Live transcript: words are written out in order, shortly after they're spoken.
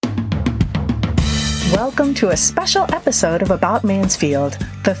Welcome to a special episode of About Mansfield,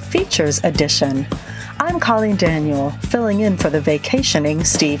 the Features Edition. I'm Colleen Daniel, filling in for the vacationing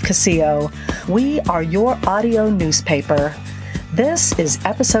Steve Casillo. We are your audio newspaper. This is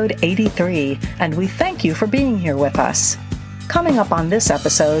episode 83, and we thank you for being here with us. Coming up on this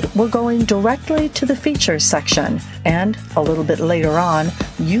episode, we're going directly to the features section, and a little bit later on,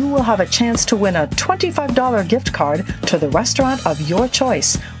 you will have a chance to win a $25 gift card to the restaurant of your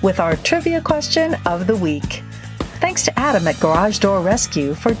choice with our trivia question of the week. Thanks to Adam at Garage Door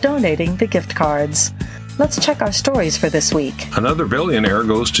Rescue for donating the gift cards. Let's check our stories for this week. Another billionaire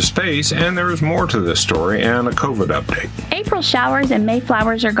goes to space, and there is more to this story and a COVID update. April showers and May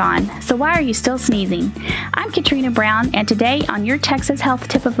flowers are gone, so why are you still sneezing? I'm Katrina Brown, and today on your Texas Health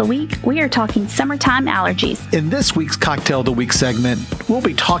Tip of the Week, we are talking summertime allergies. In this week's Cocktail of the Week segment, we'll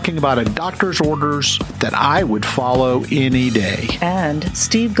be talking about a doctor's orders that I would follow any day. And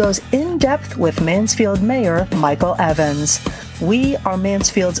Steve goes in depth with Mansfield Mayor Michael Evans. We are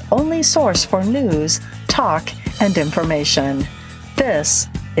Mansfield's only source for news, talk, and information. This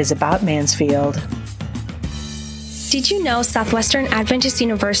is About Mansfield. Did you know Southwestern Adventist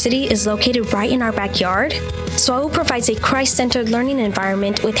University is located right in our backyard? SWAU provides a Christ-centered learning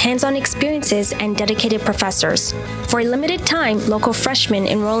environment with hands-on experiences and dedicated professors. For a limited time, local freshmen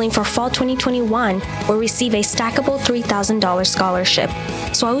enrolling for fall 2021 will receive a stackable $3,000 scholarship.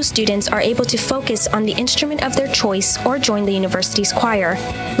 SWAU students are able to focus on the instrument of their choice or join the university's choir.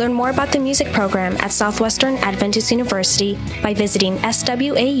 Learn more about the music program at Southwestern Adventist University by visiting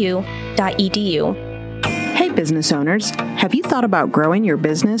swau.edu. Hey business owners, have you thought about growing your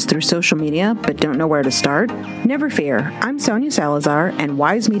business through social media but don't know where to start? Never fear, I'm Sonia Salazar and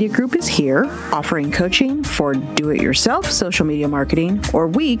Wise Media Group is here offering coaching for do-it-yourself social media marketing, or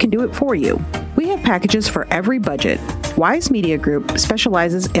we can do it for you. We have packages for every budget. Wise Media Group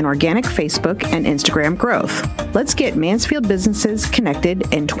specializes in organic Facebook and Instagram growth. Let's get Mansfield businesses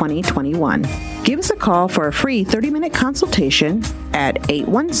connected in 2021. Give us a call for a free 30-minute consultation at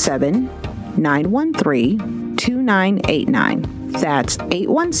 817-913-2989. That's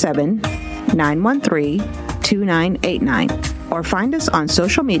 817-913-2989. Or find us on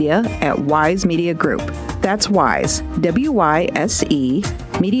social media at Wise Media Group. That's Wise, W-Y-S-E,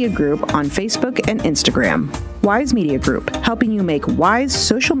 Media Group on Facebook and Instagram. Wise Media Group, helping you make wise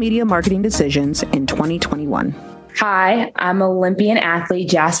social media marketing decisions in 2021. Hi, I'm Olympian athlete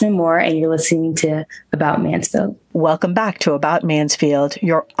Jasmine Moore, and you're listening to About Mansfield. Welcome back to About Mansfield,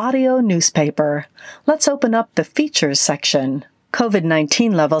 your audio newspaper. Let's open up the features section.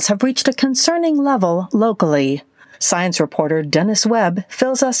 COVID-19 levels have reached a concerning level locally. Science reporter Dennis Webb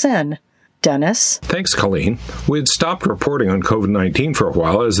fills us in. Dennis? Thanks, Colleen. We had stopped reporting on COVID-19 for a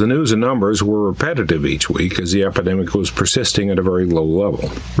while as the news and numbers were repetitive each week as the epidemic was persisting at a very low level.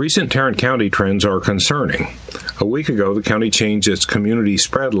 Recent Tarrant County trends are concerning. A week ago, the county changed its community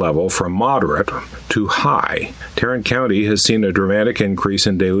spread level from moderate to high. Tarrant County has seen a dramatic increase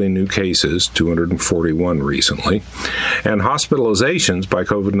in daily new cases, 241 recently, and hospitalizations by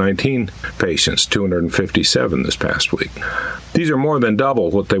COVID-19 patients, 257 this past week. These are more than double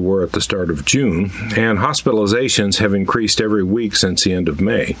what they were at the start of June, and hospitalizations have increased every week since the end of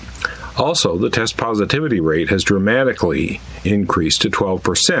May. Also, the test positivity rate has dramatically increased to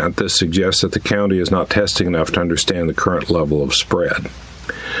 12%. This suggests that the county is not testing enough to understand the current level of spread.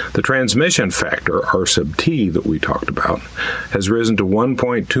 The transmission factor, R sub T, that we talked about, has risen to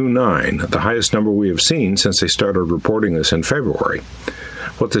 1.29, the highest number we have seen since they started reporting this in February.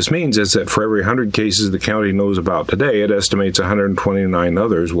 What this means is that for every 100 cases the county knows about today, it estimates 129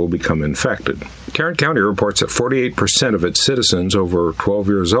 others will become infected. Tarrant County reports that 48% of its citizens over 12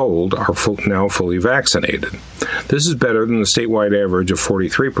 years old are now fully vaccinated. This is better than the statewide average of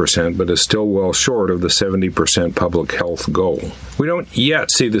 43%, but is still well short of the 70% public health goal. We don't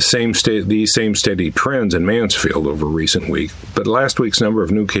yet see these same steady trends in Mansfield over recent week, but last week's number of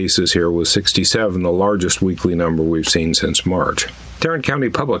new cases here was 67, the largest weekly number we've seen since March. Tarrant County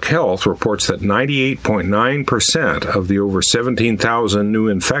Public Health reports that 98.9% of the over 17,000 new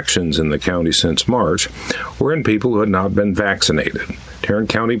infections in the county since March were in people who had not been vaccinated. Tarrant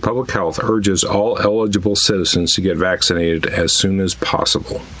County Public Health urges all eligible citizens to get vaccinated as soon as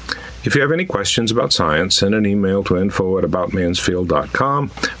possible. If you have any questions about science, send an email to info@aboutmansfield.com.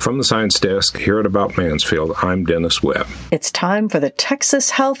 From the science desk here at About Mansfield, I'm Dennis Webb. It's time for the Texas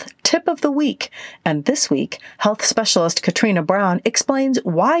Health Tip of the Week. And this week, health specialist Katrina Brown explains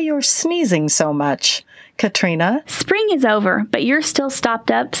why you're sneezing so much. Katrina? Spring is over, but you're still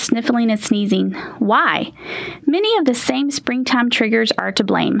stopped up, sniffling and sneezing. Why? Many of the same springtime triggers are to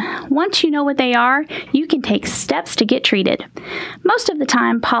blame. Once you know what they are, you can take steps to get treated. Most of the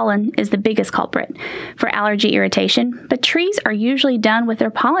time, pollen pollen is the biggest culprit for allergy irritation, but trees are usually done with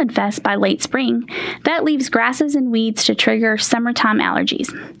their pollen fest by late spring. That leaves grasses and weeds to trigger summertime allergies.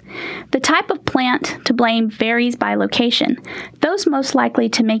 The type of plant to blame varies by location. Those most likely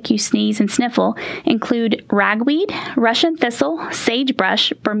to make you sneeze and sniffle include ragweed, Russian thistle,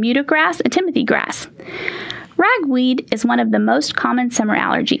 sagebrush, Bermuda grass, and Timothy grass. Ragweed is one of the most common summer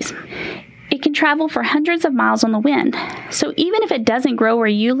allergies. It can travel for hundreds of miles on the wind, so even if it doesn't grow where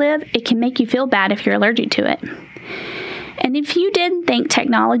you live, it can make you feel bad if you're allergic to it. And if you didn't think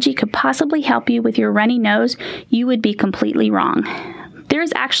technology could possibly help you with your runny nose, you would be completely wrong.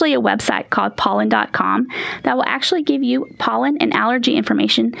 There's actually a website called pollen.com that will actually give you pollen and allergy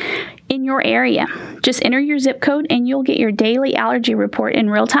information in your area. Just enter your zip code and you'll get your daily allergy report in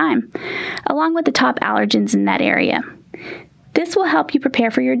real time, along with the top allergens in that area. This will help you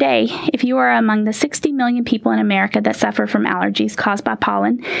prepare for your day if you are among the 60 million people in America that suffer from allergies caused by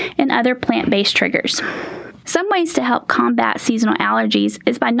pollen and other plant-based triggers. Some ways to help combat seasonal allergies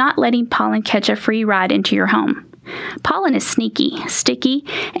is by not letting pollen catch a free ride into your home. Pollen is sneaky, sticky,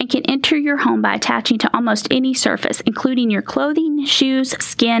 and can enter your home by attaching to almost any surface, including your clothing, shoes,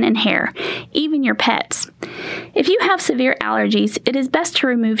 skin, and hair, even your pets. If you have severe allergies, it is best to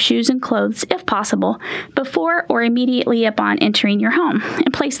remove shoes and clothes, if possible, before or immediately upon entering your home,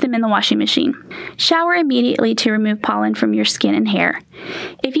 and place them in the washing machine. Shower immediately to remove pollen from your skin and hair.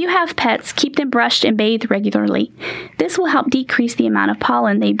 If you have pets, keep them brushed and bathed regularly. This will help decrease the amount of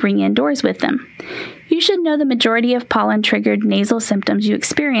pollen they bring indoors with them. You should know the majority of pollen-triggered nasal symptoms you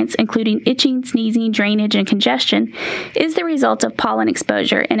experience, including itching, sneezing, drainage, and congestion, is the result of pollen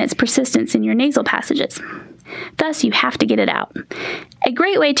exposure and its persistence in your nasal passages. Thus, you have to get it out. A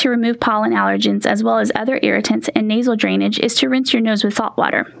great way to remove pollen allergens as well as other irritants and nasal drainage is to rinse your nose with salt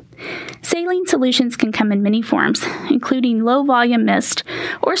water. Saline solutions can come in many forms, including low-volume mist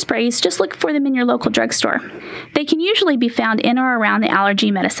or sprays. Just look for them in your local drugstore. They can usually be found in or around the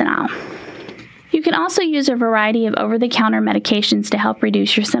allergy medicine aisle. You can also use a variety of over-the-counter medications to help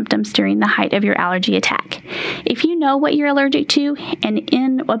reduce your symptoms during the height of your allergy attack. If you know what you're allergic to and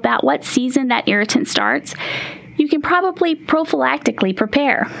in about what season that irritant starts, you can probably prophylactically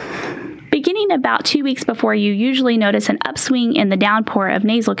prepare. Beginning about 2 weeks before you usually notice an upswing in the downpour of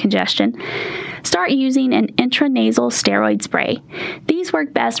nasal congestion, start using an intranasal steroid spray. These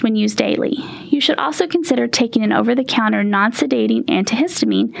work best when used daily. You should also consider taking an over-the-counter non-sedating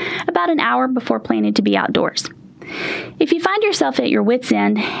antihistamine about an hour before planning to be outdoors. If you find yourself at your wit's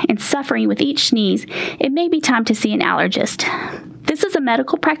end and suffering with each sneeze, it may be time to see an allergist. This is a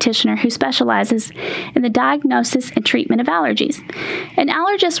medical practitioner who specializes in the diagnosis and treatment of allergies. An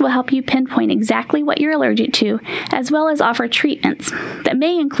allergist will help you pinpoint exactly what you're allergic to, as well as offer treatments that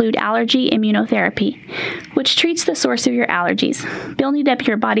may include allergy immunotherapy, which treats the source of your allergies, building up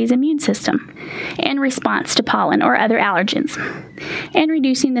your body's immune system in response to pollen or other allergens, and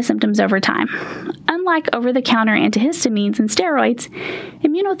reducing the symptoms over time. Unlike over-the-counter antihistamines and steroids,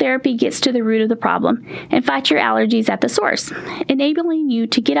 immunotherapy gets to the root of the problem and fights your allergies at the source, enabling you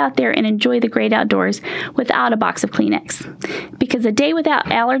to get out there and enjoy the great outdoors without a box of Kleenex. Because a day without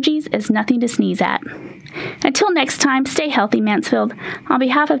allergies is nothing to sneeze at. Until next time, stay healthy, Mansfield. On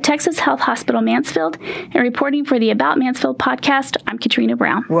behalf of Texas Health Hospital Mansfield and reporting for the About Mansfield podcast, I'm Katrina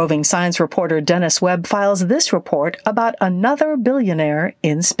Brown. Roving science reporter Dennis Webb files this report about another billionaire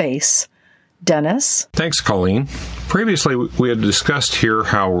in space. Dennis? Thanks, Colleen. Previously, we had discussed here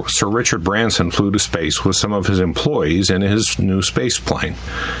how Sir Richard Branson flew to space with some of his employees in his new space plane.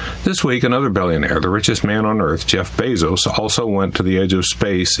 This week, another billionaire, the richest man on Earth, Jeff Bezos, also went to the edge of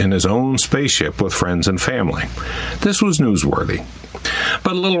space in his own spaceship with friends and family. This was newsworthy.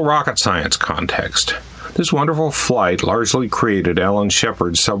 But a little rocket science context. This wonderful flight largely created Alan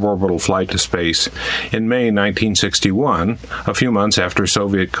Shepard's suborbital flight to space in May 1961, a few months after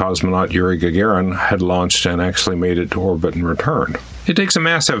Soviet cosmonaut Yuri Gagarin had launched and actually made it to orbit and returned. It takes a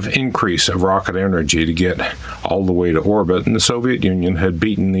massive increase of rocket energy to get all the way to orbit, and the Soviet Union had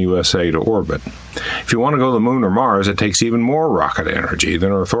beaten the USA to orbit. If you want to go to the moon or Mars, it takes even more rocket energy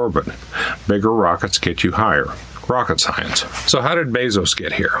than Earth orbit. Bigger rockets get you higher. Rocket science. So how did Bezos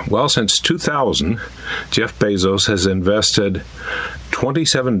get here? Well, since 2000, Jeff Bezos has invested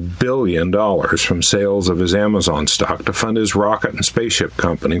 $27 billion from sales of his Amazon stock to fund his rocket and spaceship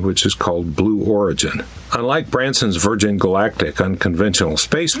company, which is called Blue Origin. Unlike Branson's Virgin Galactic unconventional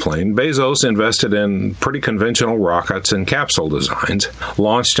spaceplane, Bezos invested in pretty conventional rockets and capsule designs,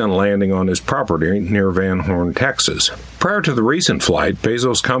 launched and landing on his property near Van Horn, Texas. Prior to the recent flight,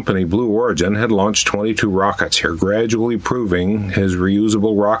 Bezos' company Blue Origin had launched 22 rockets here, gradually proving his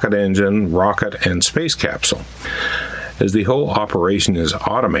reusable rocket engine, rocket, and space capsule. As the whole operation is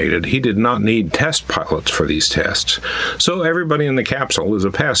automated, he did not need test pilots for these tests, so everybody in the capsule is a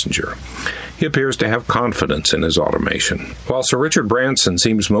passenger. He appears to have confidence in his automation. While Sir Richard Branson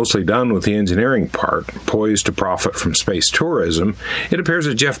seems mostly done with the engineering part, poised to profit from space tourism, it appears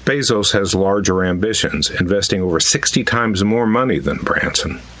that Jeff Bezos has larger ambitions, investing over 60 times more money than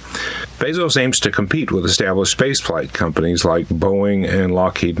Branson. Bezos aims to compete with established spaceflight companies like Boeing and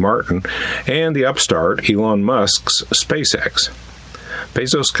Lockheed Martin and the upstart Elon Musk's SpaceX.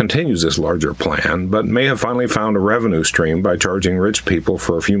 Bezos continues this larger plan, but may have finally found a revenue stream by charging rich people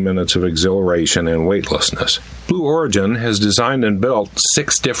for a few minutes of exhilaration and weightlessness. Blue Origin has designed and built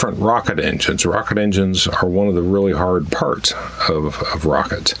 6 different rocket engines. Rocket engines are one of the really hard parts of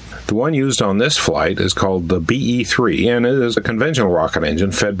rockets. The one used on this flight is called the BE-3, and it is a conventional rocket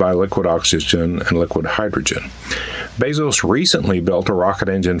engine fed by liquid oxygen and liquid hydrogen. Bezos recently built a rocket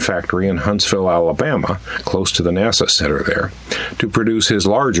engine factory in Huntsville, Alabama, close to the NASA center there, to produce his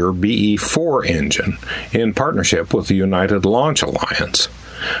larger BE-4 engine in partnership with the United Launch Alliance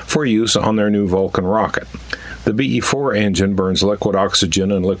for use on their new Vulcan rocket. The BE-4 engine burns liquid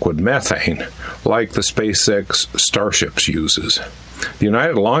oxygen and liquid methane, like the SpaceX Starships uses. The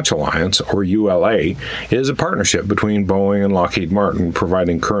United Launch Alliance, or ULA, is a partnership between Boeing and Lockheed Martin,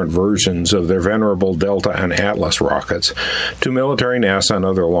 providing current versions of their venerable Delta and Atlas rockets to military, NASA, and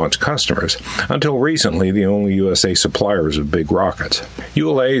other launch customers, until recently the only USA suppliers of big rockets.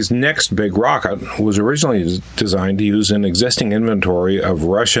 ULA's next big rocket was originally designed to use an existing inventory of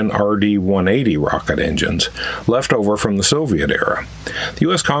Russian RD-180 rocket engines left over from the Soviet era. The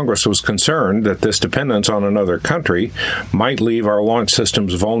U.S. Congress was concerned that this dependence on another country might leave our launch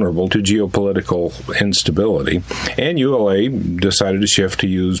systems vulnerable to geopolitical instability, and ULA decided to shift to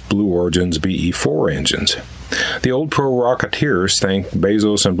use Blue Origin's BE-4 engines. The old pro-rocketeers think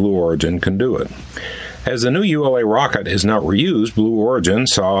Bezos and Blue Origin can do it. As the new ULA rocket is not reused, Blue Origin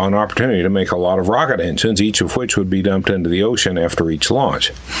saw an opportunity to make a lot of rocket engines, each of which would be dumped into the ocean after each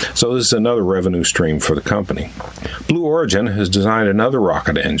launch. So this is another revenue stream for the company. Blue Origin has designed another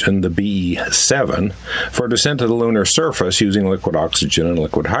rocket engine, the BE-7, for descent to the lunar surface using liquid oxygen and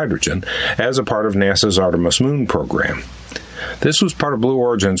liquid hydrogen as a part of NASA's Artemis Moon program. This was part of Blue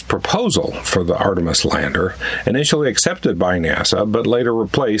Origin's proposal for the Artemis lander, initially accepted by NASA, but later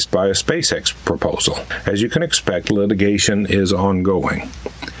replaced by a SpaceX proposal. As you can expect, litigation is ongoing.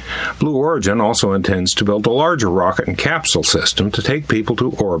 Blue Origin also intends to build a larger rocket and capsule system to take people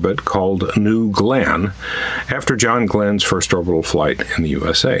to orbit called New Glenn, after John Glenn's first orbital flight in the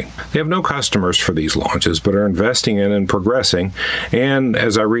USA. They have no customers for these launches, but are investing in and progressing, and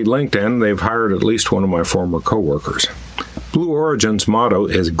as I read LinkedIn, they've hired at least one of my former coworkers. Blue Origin's motto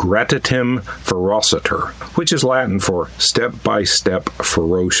is Gratitim Ferociter, which is Latin for step-by-step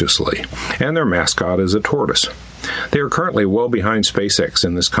ferociously, and their mascot is a tortoise. They are currently well behind SpaceX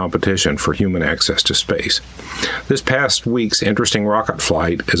in this competition for human access to space. This past week's interesting rocket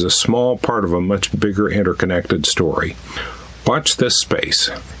flight is a small part of a much bigger interconnected story. Watch this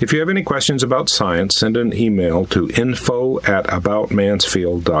space. If you have any questions about science, send an email to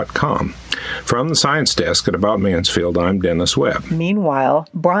info@aboutmansfield.com. From the science desk at About Mansfield, I'm Dennis Webb. Meanwhile,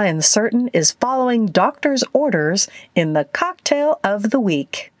 Brian Certain is following doctor's orders in the cocktail of the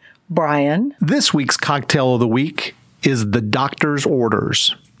week. Brian? This week's cocktail of the week is the doctor's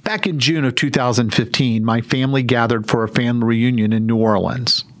orders. Back in June of 2015, my family gathered for a family reunion in New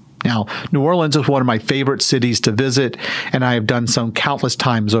Orleans. Now, New Orleans is one of my favorite cities to visit, and I have done so countless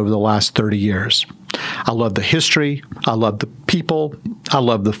times over the last 30 years. I love the history, I love the people, I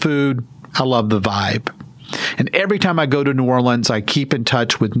love the food, I love the vibe. And every time I go to New Orleans, I keep in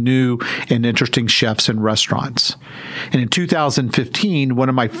touch with new and interesting chefs and restaurants. And in 2015, one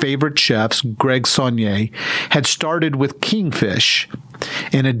of my favorite chefs, Greg Saunier, had started with Kingfish.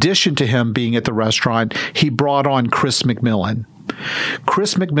 In addition to him being at the restaurant, he brought on Chris McMillan.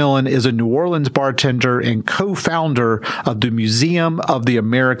 Chris McMillan is a New Orleans bartender and co-founder of the Museum of the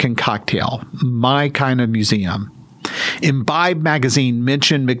American Cocktail, my kind of museum. Imbibe magazine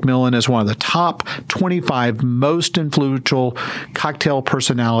mentioned McMillan as one of the top 25 most influential cocktail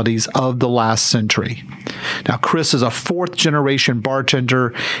personalities of the last century. Now, Chris is a fourth-generation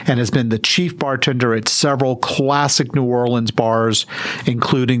bartender and has been the chief bartender at several classic New Orleans bars,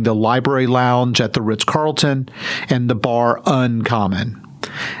 including the Library Lounge at the Ritz-Carlton and the bar Uncommon.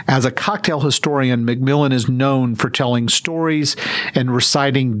 As a cocktail historian, McMillan is known for telling stories and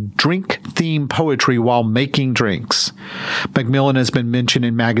reciting drink-themed poetry while making drinks. McMillan has been mentioned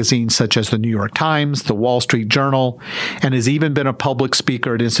in magazines such as the New York Times, the Wall Street Journal, and has even been a public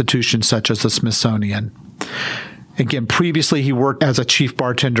speaker at institutions such as the Smithsonian. Again, previously he worked as a chief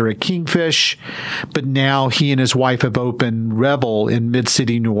bartender at Kingfish, but now he and his wife have opened Revel in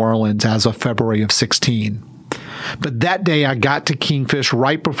Mid-City, New Orleans as of February of 16. But that day I got to Kingfish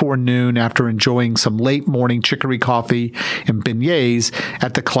right before noon after enjoying some late morning chicory coffee and beignets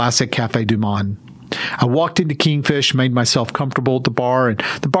at the classic Café du Monde. I walked into Kingfish, made myself comfortable at the bar, and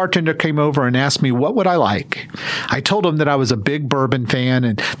the bartender came over and asked me what would I like. I told him that I was a big bourbon fan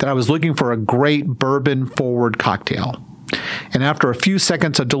and that I was looking for a great bourbon-forward cocktail. And after a few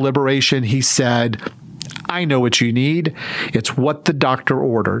seconds of deliberation, he said, "I know what you need. It's what the doctor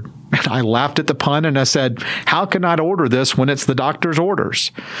ordered." And I laughed at the pun and I said, "How can I order this when it's the doctor's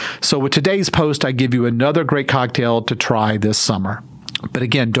orders?" So with today's post, I give you another great cocktail to try this summer. But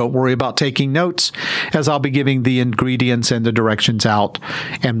again, don't worry about taking notes, as I'll be giving the ingredients and the directions out,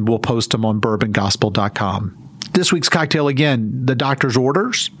 and we'll post them on bourbongospel.com. This week's cocktail, again, the doctor's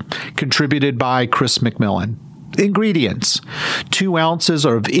orders, contributed by Chris McMillan. Ingredients: 2 ounces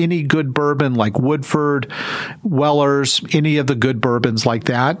of any good bourbon like Woodford, Weller's, any of the good bourbons like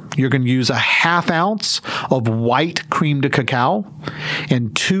that. You're going to use a 1/2 ounce of white creme de cacao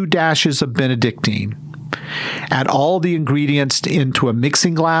and 2 dashes of Benedictine. Add all the ingredients into a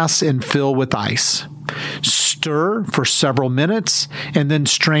mixing glass and fill with ice. Stir for several minutes and then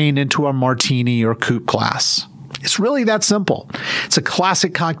strain into a martini or coupe glass. It's really that simple. It's a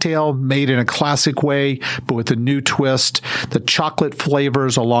classic cocktail made in a classic way, but with a new twist. The chocolate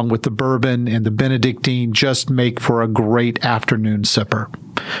flavors along with the bourbon and the Benedictine just make for a great afternoon sipper.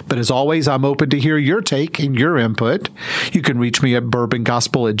 But as always, I'm open to hear your take and your input. You can reach me at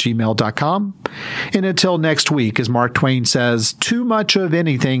bourbongospel@gmail.com. And until next week, as Mark Twain says, too much of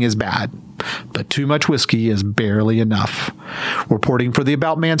anything is bad, but too much whiskey is barely enough. Reporting for the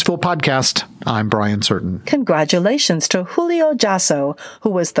About Mansfield podcast, I'm Brian Certain. Congratulations to Julio Jasso, who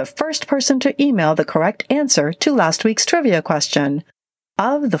was the first person to email the correct answer to last week's trivia question.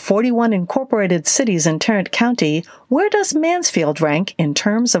 Of the 41 incorporated cities in Tarrant County, where does Mansfield rank in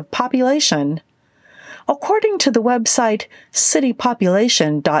terms of population? According to the website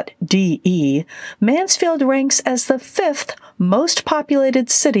citypopulation.de, Mansfield ranks as the 5th most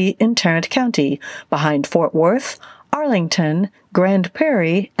populated city in Tarrant County, behind Fort Worth, Arlington, Grand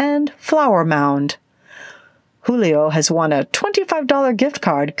Prairie, and Flower Mound. Julio has won a $25 gift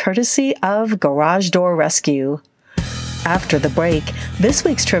card courtesy of Garage Door Rescue. After the break, this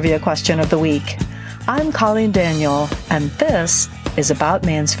week's trivia question of the week. I'm Colleen Daniel, and this is About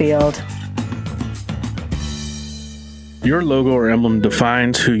Mansfield. Your logo or emblem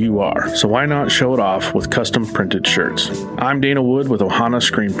defines who you are, so why not show it off with custom printed shirts? I'm Dana Wood with Ohana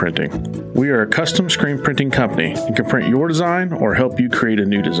Screen Printing. We are a custom screen printing company and can print your design or help you create a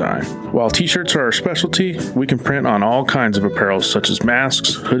new design. While t-shirts are our specialty, we can print on all kinds of apparel such as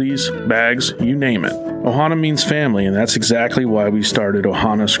masks, hoodies, bags, you name it. Ohana means family, and that's exactly why we started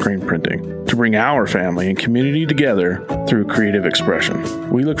Ohana Screen Printing, to bring our family and community together through creative expression.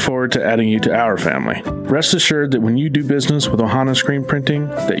 We look forward to adding you to our family. Rest assured that when you do business with Ohana Screen Printing,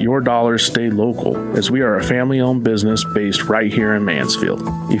 that your dollars stay local, as we are a family-owned business based right here in Mansfield.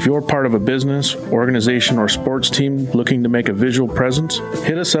 If you're part of a business, organization, or sports team looking to make a visual presence,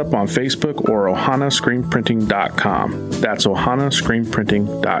 hit us up on Facebook or ohanascreenprinting.com. That's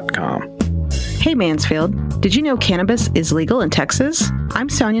ohanascreenprinting.com. Hey Mansfield, did you know cannabis is legal in Texas? I'm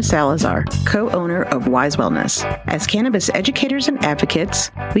Sonia Salazar, co-owner of Wise Wellness. As cannabis educators and advocates,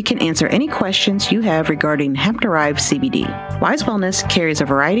 we can answer any questions you have regarding hemp-derived CBD. Wise Wellness carries a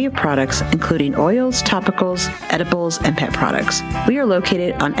variety of products, including oils, topicals, edibles, and pet products. We are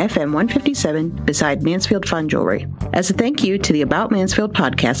located on FM 157 beside Mansfield Fun Jewelry. As a thank you to the About Mansfield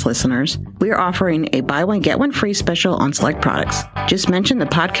podcast listeners, we are offering a buy one, get one free special on select products. Just mention the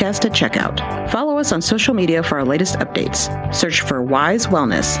podcast at checkout. Follow us on social media for our latest updates. Search for Wise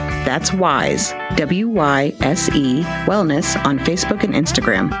Wellness. That's Wise, W-Y-S-E, Wellness on Facebook and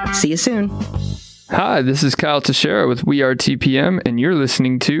Instagram. See you soon. Hi, this is Kyle Teixeira with We Are TPM, and you're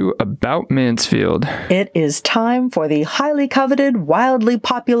listening to About Mansfield. It is time for the highly coveted, wildly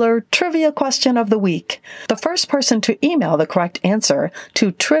popular trivia question of the week. The first person to email the correct answer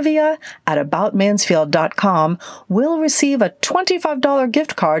to trivia@aboutmansfield.com will receive a $25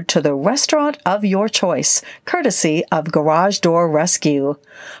 gift card to the restaurant of your choice, courtesy of Garage Door Rescue.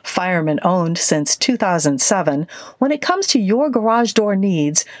 Fireman owned since 2007, when it comes to your garage door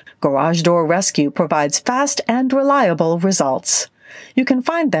needs, Garage Door Rescue provides fast and reliable results. You can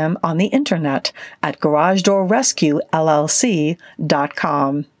find them on the internet at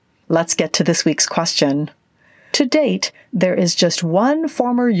garagedoorrescuellc.com. Let's get to this week's question. To date, there is just one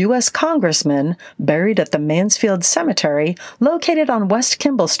former U.S. Congressman buried at the Mansfield Cemetery, located on West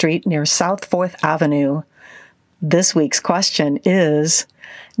Kimball Street near South 4th Avenue. This week's question is,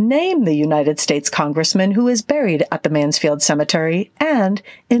 name the United States congressman who is buried at the Mansfield Cemetery, and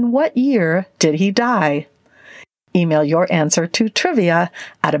in what year did he die? Email your answer to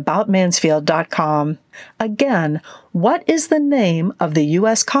trivia@aboutmansfield.com. Again, what is the name of the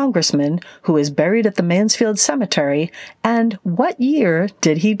U.S. congressman who is buried at the Mansfield Cemetery, and what year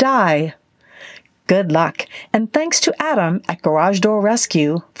did he die? Good luck, and thanks to Adam at Garage Door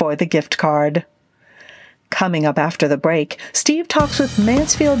Rescue for the gift card. Coming up after the break, Steve talks with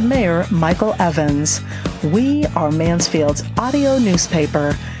Mansfield Mayor Michael Evans. We are Mansfield's audio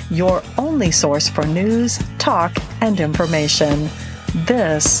newspaper, your only source for news, talk, and information.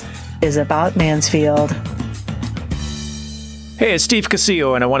 This is About Mansfield. Hey, it's Steve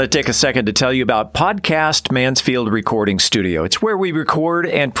Casillo, and I want to take a second to tell you about Podcast Mansfield Recording Studio. It's where we record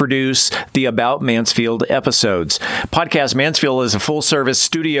and produce the About Mansfield episodes. Podcast Mansfield is a full-service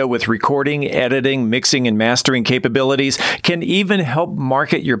studio with recording, editing, mixing, and mastering capabilities. Can even help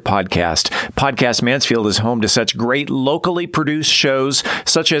market your podcast. Podcast Mansfield is home to such great locally produced shows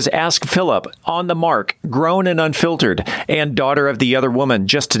such as Ask Philip, On the Mark, Grown and Unfiltered, and Daughter of the Other Woman,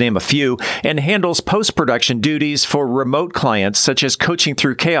 just to name a few, and handles post-production duties for remote clients such as Coaching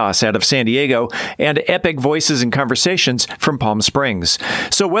Through Chaos out of San Diego and Epic Voices and Conversations from Palm Springs.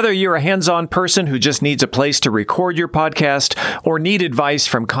 So whether you're a hands-on person who just needs a place to record your podcast or need advice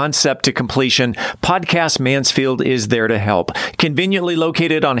from concept to completion, Podcast Mansfield is there to help. Conveniently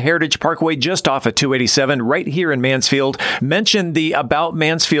located on Heritage Parkway just off of 287 right here in Mansfield, mention the About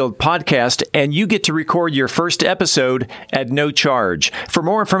Mansfield podcast and you get to record your first episode at no charge. For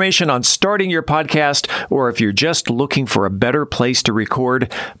more information on starting your podcast, or if you're just looking for a better place to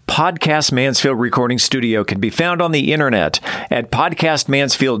record, Podcast Mansfield Recording Studio can be found on the internet at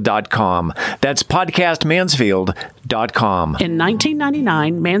podcastmansfield.com. That's podcastmansfield.com. In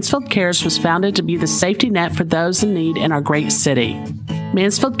 1999, Mansfield Cares was founded to be the safety net for those in need in our great city.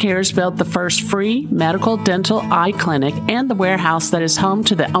 Mansfield Cares built the first free medical, dental, eye clinic and the warehouse that is home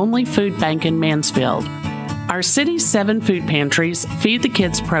to the only food bank in Mansfield. Our city's 7 food pantries, Feed the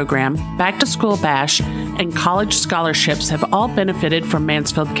Kids program, Back to School Bash, and college scholarships have all benefited from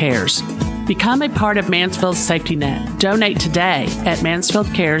Mansfield Cares. Become a part of Mansfield's safety net. Donate today at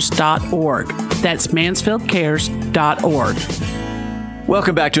mansfieldcares.org. That's mansfieldcares.org.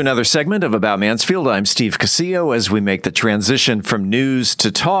 Welcome back to another segment of About Mansfield. I'm Steve Casillo as we make the transition from news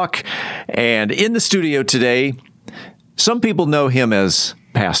to talk. And in the studio today, some people know him as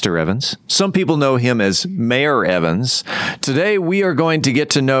Pastor Evans. Some people know him as Mayor Evans. Today, we are going to get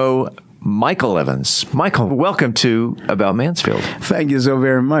to know Michael Evans. Michael, welcome to About Mansfield. Thank you so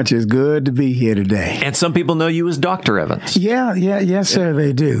very much. It's good to be here today. And some people know you as Dr. Evans. Yes, sir,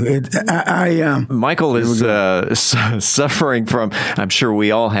 they do. Michael is suffering from, I'm sure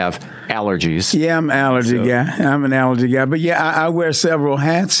we all have, allergies. Yeah, I'm an allergy guy. But yeah, I wear several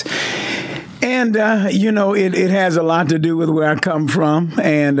hats. And, it has a lot to do with where I come from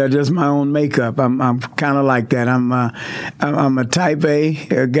and just my own makeup. I'm kind of like that. I'm a type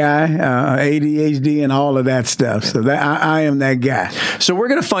A guy, ADHD and all of that stuff. So I am that guy. So we're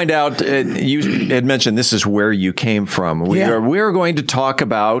going to find out, you had mentioned this is where you came from. We're going to talk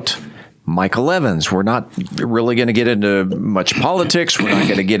about Michael Evans. We're not really going to get into much politics. We're not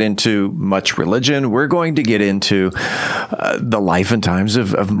going to get into much religion. We're going to get into the life and times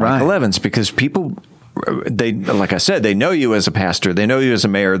of Michael Evans, because people, they, like I said, they know you as a pastor. They know you as a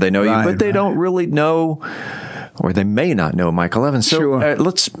mayor. They know you, but they don't really know, or they may not know Michael Evans. So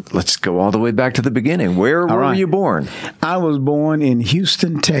let's go all the way back to the beginning. Where were you born? I was born in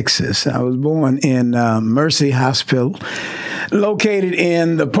Houston, Texas. I was born in Mercy Hospital, located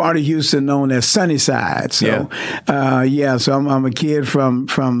in the part of Houston known as Sunnyside. So, so I'm a kid from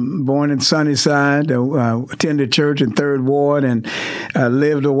born in Sunnyside, attended church in 3rd Ward, and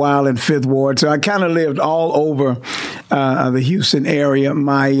lived a while in 5th Ward. So I kind of lived all over the Houston area.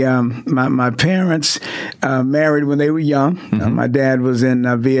 My parents married when they were young. Mm-hmm. My dad was in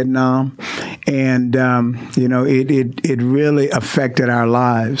Vietnam, and it really affected our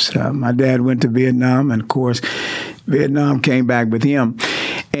lives. My dad went to Vietnam, and of course, Vietnam came back with him.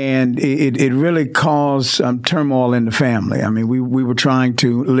 And it really caused turmoil in the family. I mean, we were trying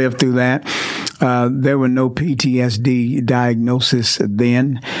to live through that. There were no PTSD diagnosis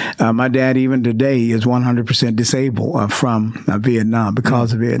then. My dad, even today, is 100% disabled from Vietnam,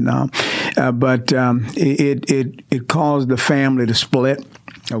 because of Vietnam. But it caused the family to split.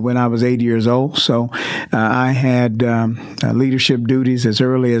 when I was 8 years old. So I had leadership duties as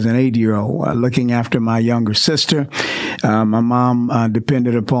early as an 8-year-old, looking after my younger sister. My mom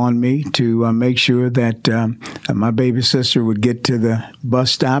depended upon me to make sure that my baby sister would get to the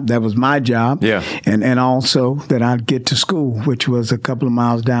bus stop. That was my job. Yeah. And also that I'd get to school, which was a couple of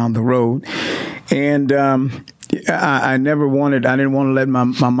miles down the road. And I didn't want to let my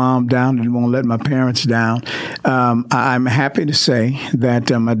mom down. Didn't want to let my parents down. I'm happy to say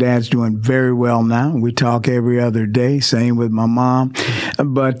that my dad's doing very well now. We talk every other day. Same with my mom.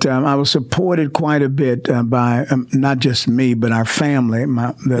 But I was supported quite a bit by not just me, but our family,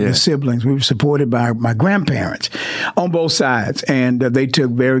 the siblings. We were supported by my grandparents on both sides, and they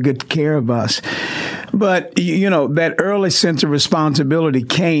took very good care of us. But that early sense of responsibility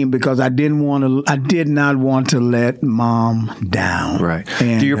came because I did not want to let mom down. Right.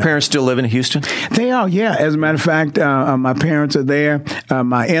 And, do your parents still live in Houston? They are, yeah. As a matter of fact, my parents are there.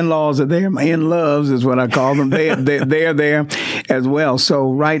 My in-laws are there. My in-loves is what I call them. They're there as well.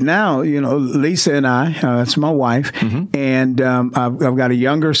 So right now, Lisa and I, that's my wife, and I've got a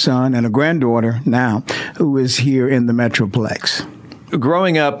younger son and a granddaughter now who is here in the Metroplex.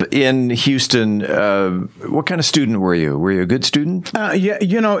 Growing up in Houston, what kind of student were you? Were you a good student? Yeah,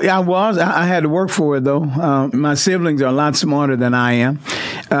 I was. I had to work for it, though. My siblings are a lot smarter than I am,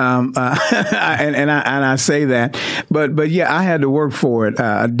 and I say that. But yeah, I had to work for it.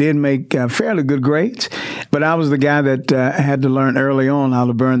 I did make fairly good grades, but I was the guy that had to learn early on how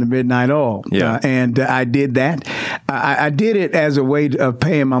to burn the midnight oil. Yeah. And I did that. I did it as a way of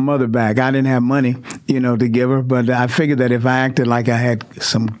paying my mother back. I didn't have money, to give her, but I figured that if I acted like I had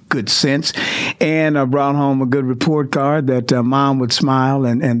some good sense and I brought home a good report card that mom would smile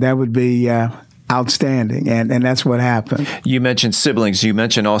and that would be outstanding, and that's what happened. You mentioned siblings. You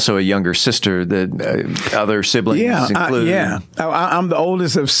mentioned also a younger sister. That other siblings include. I'm the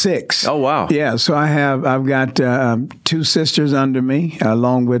oldest of 6. Oh wow! Yeah, so I've got 2 sisters under me,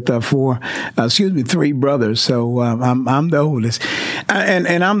 along with 3 brothers. So I'm the oldest,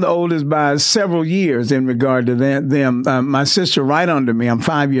 and I'm the oldest by several years in regard to them. My sister right under me, I'm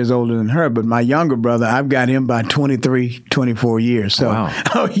 5 years older than her, but my younger brother, I've got him by 23, 24 years. So, wow.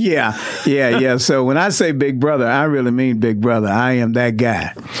 Oh yeah. So when I say big brother, I really mean big brother. I am that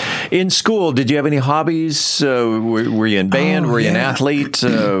guy. In school, did you have any hobbies? Were you in band? Were you an athlete?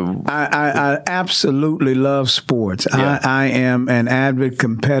 I absolutely love sports. Yeah. I am an avid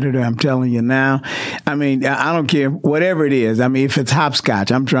competitor. I'm telling you now. I mean, I don't care whatever it is. I mean, if it's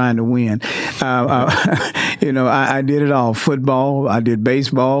hopscotch, I'm trying to win. I did it all. Football. I did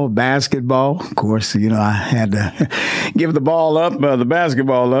baseball, basketball. Of course, I had to give the ball up, the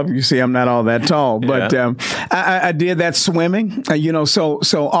basketball up. You see, I'm not all that tall, but I did that. Swimming.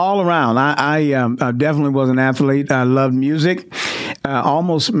 So all around, I definitely was an athlete. I loved music.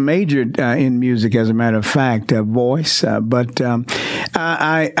 Almost majored in music, as a matter of fact, voice. But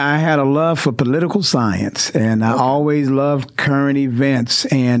I had a love for political science, and I always loved current events.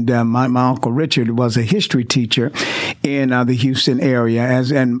 And my Uncle Richard was a history teacher in the Houston area,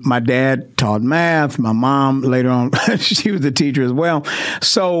 and my dad taught math. My mom later on, she was a teacher as well.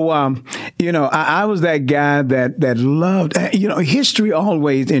 So I was that guy that loved. History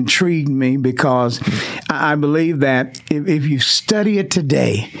always intrigued me because I believe that if you study it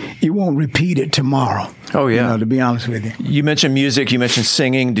today, you won't repeat it tomorrow. Oh, yeah. To be honest with you. You mentioned music. You mentioned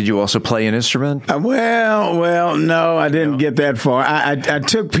singing. Did you also play an instrument? Well, no, I didn't get that far. I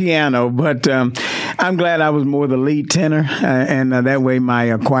took piano, but I'm glad I was more the lead tenor, and that way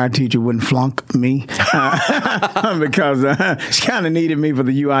my choir teacher wouldn't flunk me because she kind of needed me for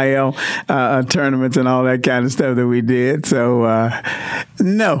the UIL tournaments and all that kind of stuff that we did. So,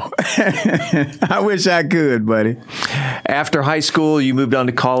 no. I wish I could, buddy. After high school, you moved on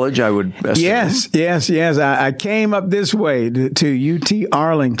to college, I would assume. Yes. I came up this way to UT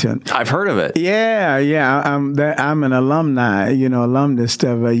Arlington. I've heard of it. Yeah. I'm an alumni, alumnus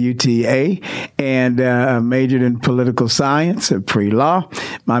of UTA, and majored in political science, pre-law.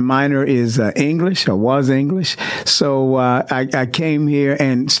 My minor is English, or was English. So I came here,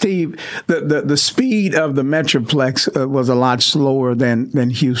 and Steve, the speed of the Metroplex was a lot slower than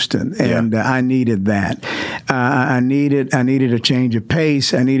Houston, and I needed that. I needed a change of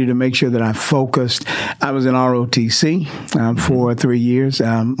pace. I needed to make sure that I focused. I was in ROTC for 3 years.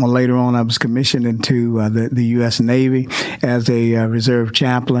 Later on, I was commissioned into the U.S. Navy as a reserve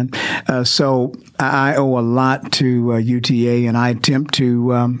chaplain. So I owe a lot to UTA, and I attempt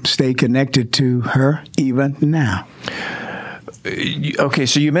to stay connected to her even now. Okay,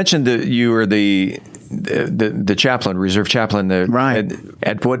 so you mentioned that you were the the chaplain, reserve chaplain. Right.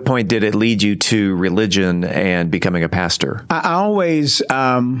 At what point did it lead you to religion and becoming a pastor? I always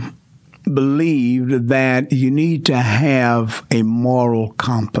believed that you need to have a moral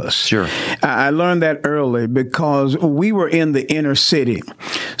compass. Sure. I learned that early because we were in the inner city.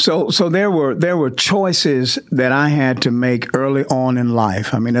 So there were choices that I had to make early on in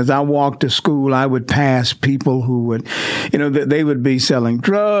life. I mean, as I walked to school, I would pass people who would, they would be selling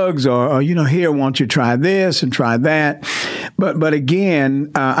drugs or here, won't you try this and try that? But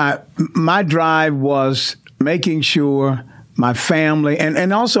again, my drive was making sure my family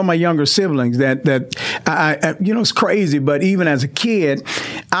and also my younger siblings that I it's crazy, but even as a kid,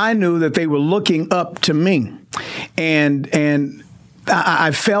 I knew that they were looking up to me, and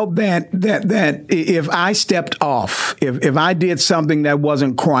I felt that if I stepped off, if I did something that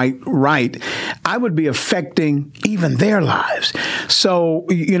wasn't quite right, I would be affecting even their lives. So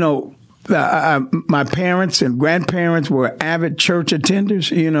my parents and grandparents were avid church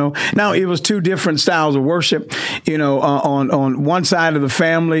attenders, Now, it was two different styles of worship. On one side of the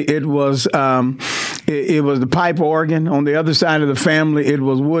family, it was the pipe organ. On the other side of the family, it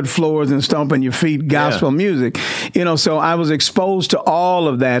was wood floors and stomping your feet gospel music. So I was exposed to all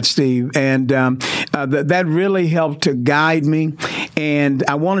of that, Steve, and that really helped to guide me. And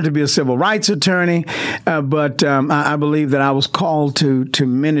I wanted to be a civil rights attorney, but I believe that I was called to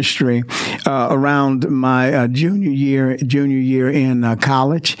ministry around my junior year in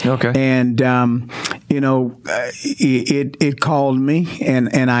college. Okay. And it called me,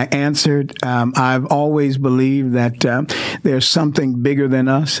 and I answered. I've always believed that there's something bigger than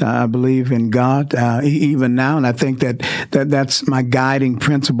us. I believe in God even now, and I think that's my guiding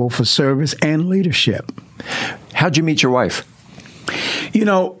principle for service and leadership. How'd you meet your wife?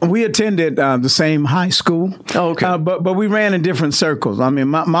 We attended the same high school. Oh, okay. But we ran in different circles. I mean,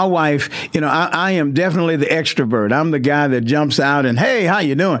 my wife, I am definitely the extrovert. I'm the guy that jumps out and, hey, how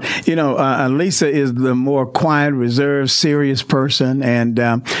you doing? Lisa is the more quiet, reserved, serious person.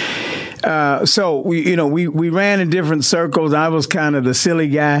 And so we ran in different circles. I was kind of the silly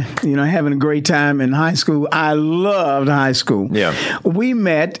guy, having a great time in high school. I loved high school. Yeah. We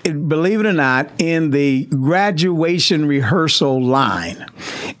met, believe it or not, in the graduation rehearsal line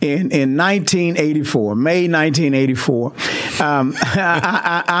in 1984, May 1984.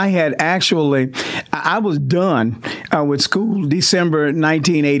 I was done with school December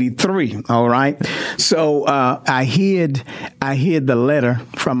 1983. All right. So I hid the letter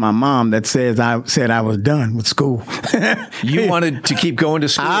from my mom that said I was done with school. You wanted to keep going to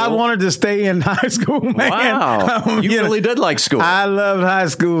school? I wanted to stay in high school, man. Wow. You really did like school. I loved high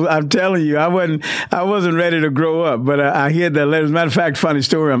school. I'm telling you, I wasn't ready to grow up, but I hid that letter. As a matter of fact, funny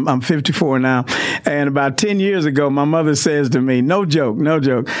story, I'm 54 now. And about 10 years ago, my mother says to me, no joke.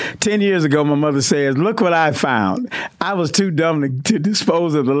 10 years ago, my mother says, look what I found. I was too dumb to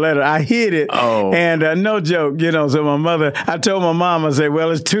dispose of the letter. I hid it. Oh. And no joke, so I told my mom, I said,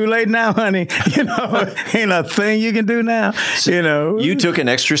 well, it's too late now, honey. Ain't a thing you can do now. So you took an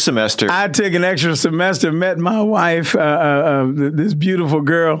extra semester. I took an extra semester, met my wife, this beautiful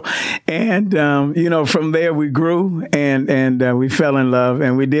girl. And, from there we grew and we fell in love,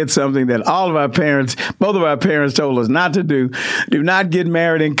 and we did something that both of our parents told us not to do. Do not get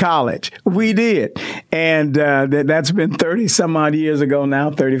married in college. We did. And that's been 30 some odd years ago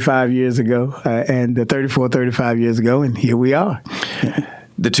now, 35 years ago, and 35 years ago. And here we are.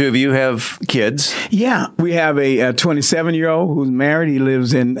 The two of you have kids? Yeah. We have a 27-year-old who's married. He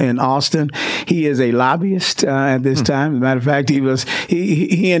lives in Austin. He is a lobbyist at this time. As a matter of fact,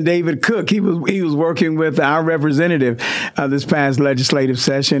 he and David Cook, he was working with our representative this past legislative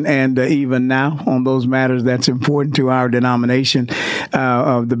session, and even now on those matters that's important to our denomination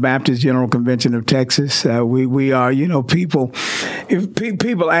of the Baptist General Convention of Texas. We are, people, if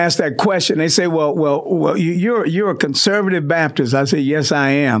people ask that question, they say, well, you're a conservative Baptist. I say, yes,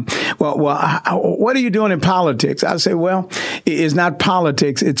 I am. Well, what are you doing in politics? I say, well, it's not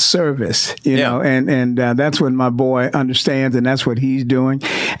politics, it's service, and that's what my boy understands, and that's what he's doing.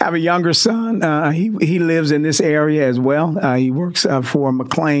 I have a younger son. He lives in this area as well. He works for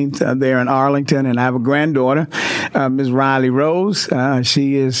McLean there in Arlington, and I have a granddaughter, Ms. Riley Rose.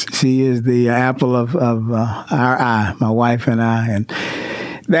 She is the apple of our eye, my wife and I, and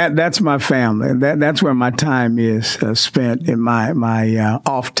that's my family. That's where my time is spent in my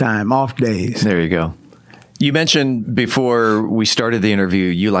off days. There you go. You mentioned before we started the interview,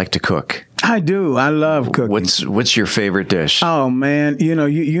 you like to cook. I do. I love cooking. What's your favorite dish? Oh man, you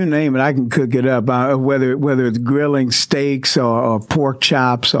name it, I can cook it up. Whether it's grilling steaks or pork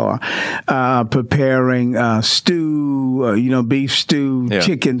chops or preparing stew, beef stew,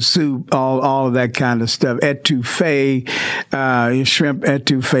 chicken soup, all of that kind of stuff. Etouffee, shrimp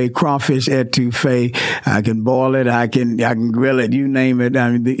etouffee, crawfish etouffee. I can boil it. I can grill it. You name it.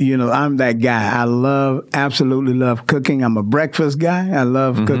 I mean, I'm that guy. I absolutely love cooking. I'm a breakfast guy. I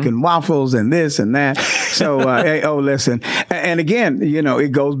love cooking waffles and this and that. So, listen. And again,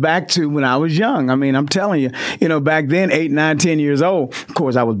 it goes back to when I was young. I mean, I'm telling you, back then, 8, 9, 10 years old, of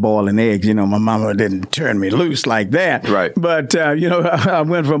course, I was boiling eggs. My mama didn't turn me loose like that. Right. But, I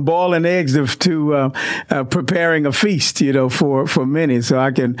went from boiling eggs to preparing a feast, for many. So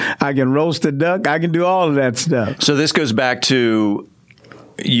I can roast a duck. I can do all of that stuff. So this goes back to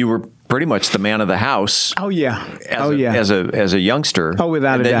you were pretty much the man of the house. Oh yeah. As a youngster. Oh,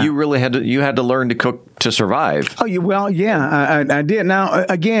 without a doubt. You really had to learn to cook to survive. Oh, well, yeah, I did. Now,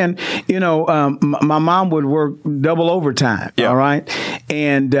 again, my mom would work double overtime. Yeah. All right,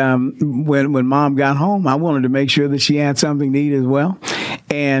 and when Mom got home, I wanted to make sure that she had something to eat as well.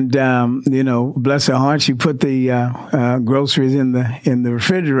 And bless her heart, she put the groceries in the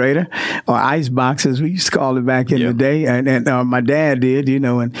refrigerator or ice box, as we used to call it back in the day. And my dad did,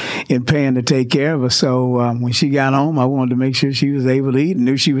 in paying to take care of her. So when she got home, I wanted to make sure she was able to eat and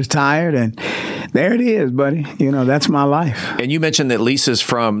knew she was tired. And there it is, buddy. That's my life. And you mentioned that Lisa's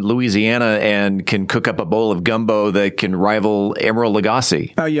from Louisiana and can cook up a bowl of gumbo that can rival Emeril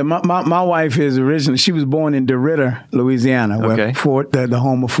Lagasse. Oh yeah, my wife is originally. She was born in DeRidder, Louisiana, where the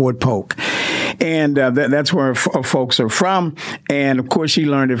home of Fort Polk. And that's where folks are from. And, of course, she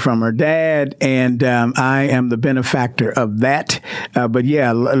learned it from her dad. And I am the benefactor of that. But,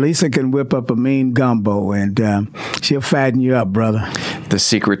 yeah, Lisa can whip up a mean gumbo, and she'll fatten you up, brother. The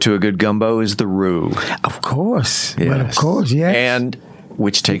secret to a good gumbo is the roux. Of course. Yes. But of course, yes. And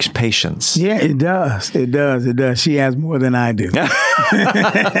which takes patience. Yeah, it does. It does. It does. She has more than I do.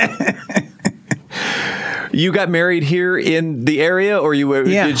 You got married here in the area, or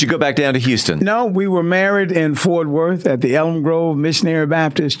did you go back down to Houston? No, we were married in Fort Worth at the Elm Grove Missionary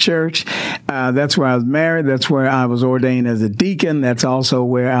Baptist Church. That's where I was married. That's where I was ordained as a deacon. That's also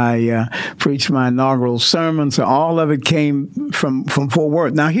where I preached my inaugural sermon. So all of it came from Fort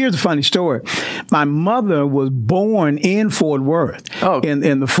Worth. Now, here's a funny story. My mother was born in Fort Worth in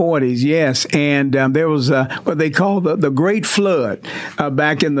the 40s, yes. And there was what they call the Great Flood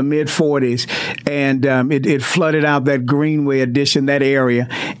back in the mid-40s. And it flooded out that Greenway addition, that area.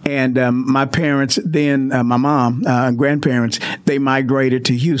 And my parents then, my mom and grandparents, they migrated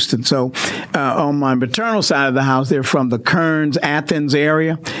to Houston. So on my maternal side of the house, they're from the Kearns, Athens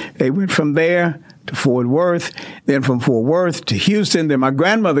area. They went from there to Fort Worth, then from Fort Worth to Houston. Then my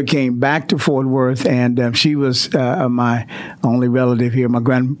grandmother came back to Fort Worth, and she was my only relative here. My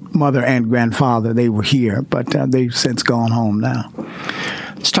grandmother and grandfather, they were here, but they've since gone home now.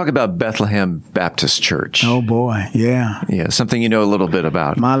 Let's talk about Bethlehem Baptist Church. Oh, boy. Yeah. Yeah, something you know a little bit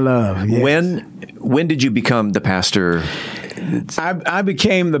about. My love, yes. When did you become the pastor? I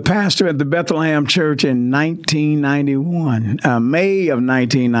became the pastor at the Bethlehem Church in 1991, May of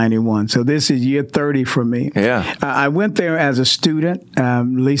 1991. So this is year 30 for me. Yeah. I went there as a student,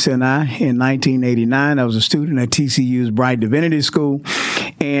 Lisa and I, in 1989. I was a student at TCU's Bright Divinity School,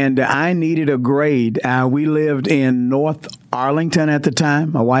 and I needed a grade. We lived in North Arlington at the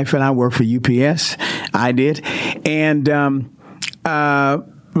time. My wife and I worked for UPS. I did. And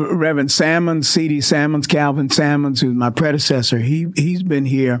Reverend Salmons, C.D. Salmons, Calvin Salmons, who's my predecessor, he's been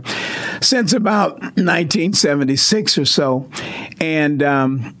here since about 1976 or so.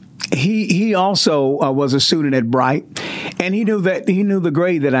 And he also was a student at Bright, and he knew the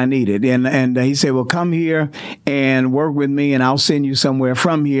grade that I needed, and he said, "Well, come here and work with me, and I'll send you somewhere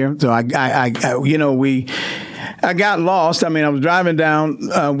from here." So I got lost. I mean, I was driving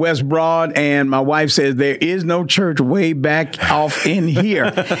down West Broad, and my wife says, "There is no church way back off in here."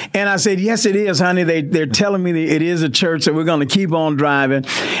 And I said, "Yes, it is, honey. They're telling me that it is a church, so we're going to keep on driving."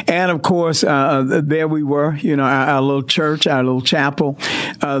 And of course, there we were, our little church, our little chapel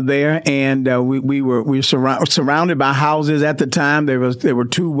there, and we were surrounded by houses at the time. There were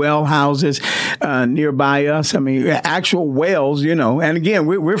 2 well houses nearby us. I mean, actual wells, And again,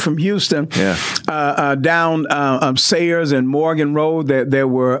 we're from Houston. Yeah. Down Sayers and Morgan Road, there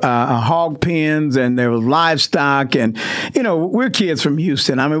were hog pens, and there was livestock, and we're kids from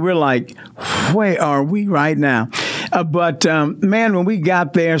Houston. I mean, we're like, where are we right now? But man, when we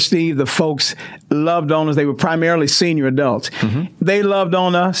got there, Steve, the folks loved on us. They were primarily senior adults. Mm-hmm. They loved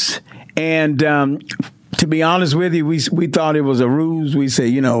on us, and To be honest with you, we thought it was a ruse. We said,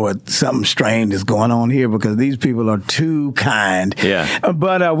 you know what, something strange is going on here because these people are too kind. Yeah.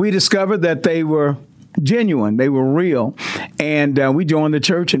 But we discovered that they were genuine. They were real. And we joined the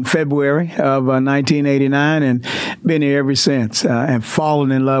church in February of 1989 and been here ever since and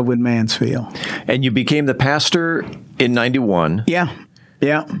fallen in love with Mansfield. And you became the pastor in 91. Yeah.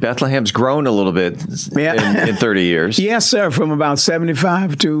 Yeah. Bethlehem's grown a little bit in 30 years. Yes, sir. From about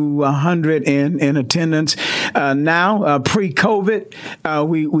 75 to 100 in attendance. Now, pre-COVID,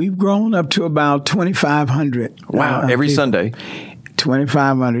 we've grown up to about 2,500. Wow. Every people. Sunday.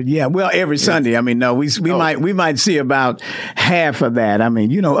 2,500. Yeah. Well, every Sunday. I mean, no, we might see about half of that. I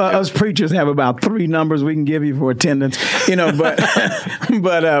mean, you know, us preachers have about 3 numbers we can give you for attendance, you know, but half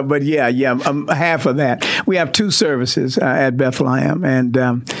of that. We have 2 services at Bethlehem. And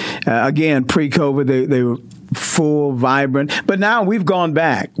again, pre-COVID, they were full, vibrant. But now we've gone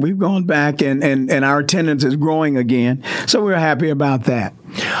back. We've gone back and our attendance is growing again. So we're happy about that.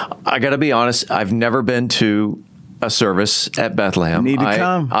 I got to be honest, I've never been to a service at Bethlehem. Need to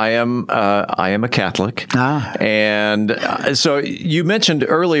come. I am a Catholic. And so you mentioned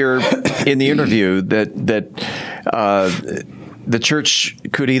earlier in the interview that the church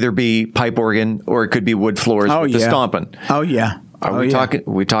could either be pipe organ or it could be wood floors with the stomping. Oh, yeah. Are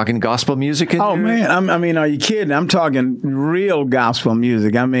we talking gospel music? Man, I mean, are you kidding? I'm talking real gospel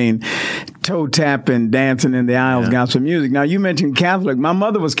music. I mean, toe tapping, dancing in the aisles, gospel music. Now, you mentioned Catholic. My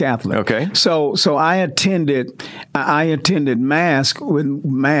mother was Catholic. Okay. So I attended mass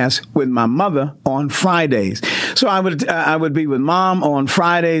with my mother on Fridays. So I would be with Mom on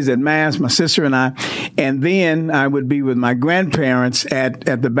Fridays at mass, my sister and I, and then I would be with my grandparents at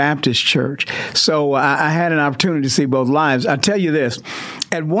the Baptist church. So I had an opportunity to see both lives. I tell you this,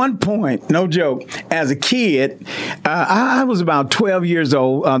 at one point, no joke, as a kid, I was about 12 years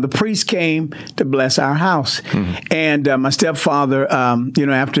old. The priest came to bless our house. Mm-hmm. And my stepfather,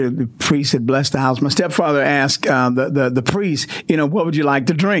 after the priest had blessed the house, my stepfather asked the priest, what would you like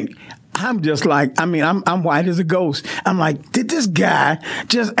to drink? I'm just like, I'm white as a ghost. I'm like, did this guy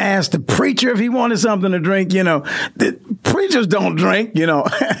just ask the preacher if he wanted something to drink? The preachers don't drink,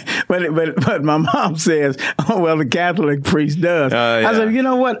 but my mom says, oh, well, the Catholic priest does. I said, you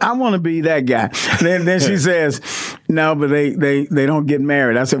know what? I want to be that guy. Then she says, no, but they don't get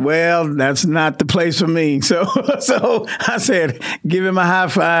married. I said, well, that's not the place for me. So I said, give him a high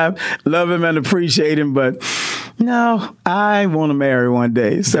five, love him and appreciate him. But no, I want to marry one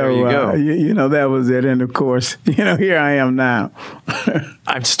day. So there you go. That was it. And of course, here I am now.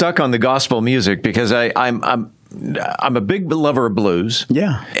 I'm stuck on the gospel music because I'm a big lover of blues.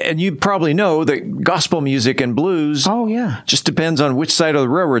 Yeah. And you probably know that gospel music and blues just depends on which side of the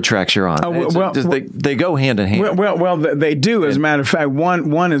railroad tracks you're on. They go hand in hand. Well, they do. As a matter of fact,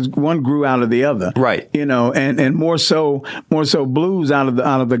 one grew out of the other. Right. And more so blues out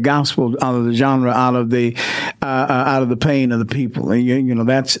of the gospel, out of the genre, out of the pain of the people. And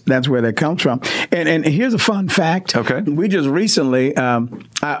that's where that comes from. And here's a fun fact. Okay. We just recently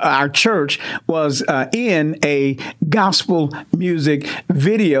our church was in a gospel music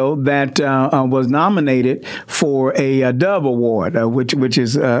video that was nominated for a Dove Award, which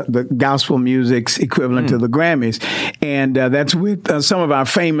is the gospel music's equivalent to the Grammys, and that's with some of our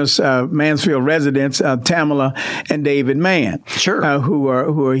famous Mansfield residents, Tamala and David Mann, who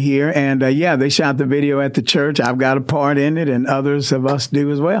are here, and they shot the video at the church. I've got a part in it, and others of us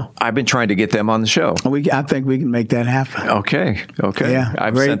do as well. I've been trying to get them on the show. I think we can make that happen. Okay. Yeah,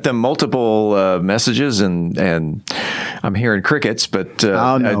 I've sent them multiple messages and I'm hearing crickets, but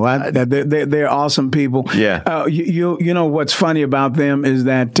they're awesome people. Yeah. You know what's funny about them is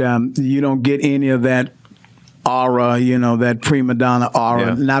that you don't get any of that aura, that prima donna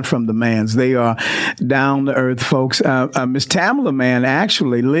aura, not from the Manns. They are down to earth folks. Miss Tamala Mann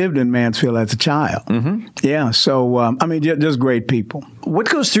actually lived in Mansfield as a child. Mm-hmm. Yeah. So, just great people. What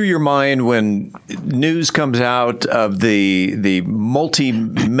goes through your mind when news comes out of the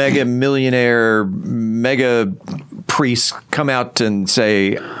multi-mega millionaire, mega priests come out and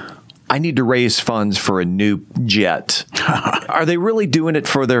say, I need to raise funds for a new jet? Are they really doing it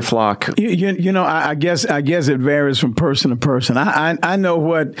for their flock? I guess it varies from person to person. I know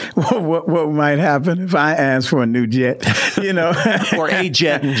what might happen if I ask for a new jet, or a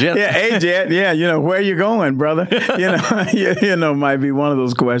jet in general. Yeah, a jet. Yeah, where are you going, brother? Might be one of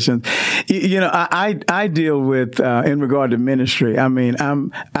those questions. I deal with in regard to ministry.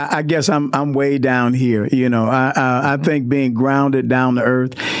 I guess I'm way down here. I think being grounded down to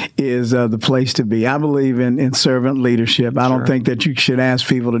earth is the place to be. I believe in servant leadership. I don't think that you should ask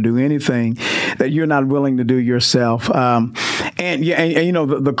people to do anything that you're not willing to do yourself. And you know,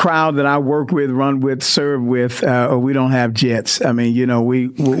 the crowd that I work with, run with, serve with, we don't have jets. I mean, you know,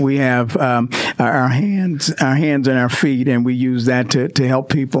 we have our hands and our feet, and we use that to help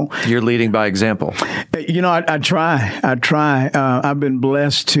people. You're leading by example. You know, I try. I've been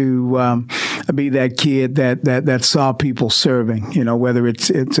blessed to be that kid that saw people serving. You know, whether it's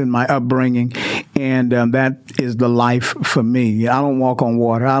in my upbringing, and that is the life for me. I don't walk on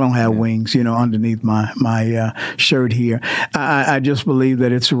water. I don't have wings, you know, underneath my shirt here. I just believe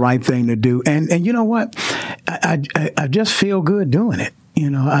that it's the right thing to do. And you know what? I just feel good doing it. You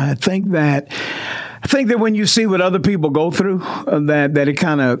know, I think that when you see what other people go through, that it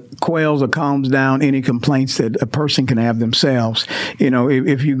kind of quells or calms down any complaints that a person can have themselves. You know,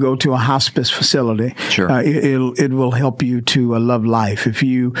 if you go to a hospice facility, sure. It will help you to love life. If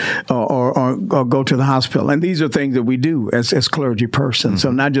you or go to the hospital, and these are things that we do as clergy persons. Mm-hmm.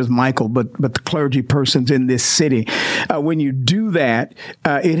 So not just Michael, but the clergy persons in this city. When you do that,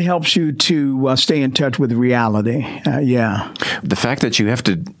 it helps you to stay in touch with reality. Yeah. The fact that you have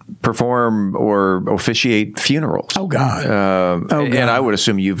to perform or officiate funerals. Oh God. And I would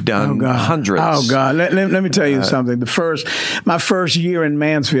assume you've done hundreds. Oh God. Let me tell you something. My first year in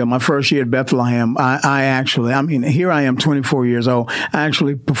Mansfield, my first year at Bethlehem, I mean, here I am, 24 years old. I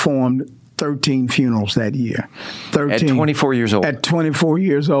actually performed 13 funerals that year. 13. At 24 years old? At 24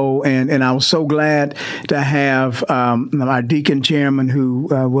 years old. And I was so glad to have our deacon chairman, who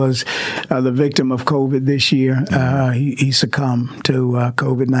was the victim of COVID this year. He succumbed to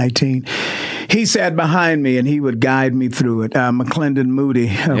COVID-19. He sat behind me and he would guide me through it. McClendon Moody,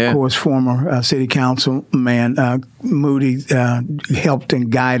 of course, former city councilman, Moody helped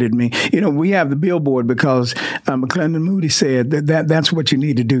and guided me. You know, we have the billboard because McClendon Moody said that's what you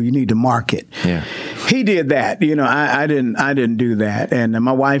need to do. You need to market. Yeah. He did that. You know, I didn't do that. And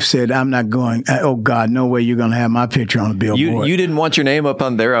my wife said, I'm not going. Oh God, no way you're going to have my picture on the billboard. You didn't want your name up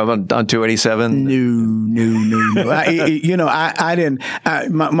on there on 287? No. I didn't.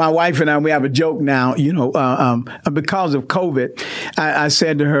 My wife and I, we have a joke now, you know, because of COVID, I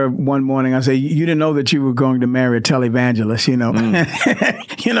said to her one morning, I said, you didn't know that you were going to marry a televangelist, you know.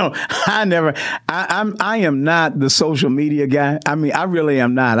 You know, I am not the social media guy. I mean, I really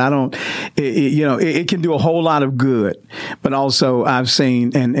am not. I don't, it can do a whole lot of good, but also I've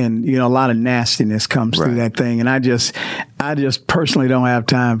seen, and you know, a lot of nastiness comes through that thing. And I just personally don't have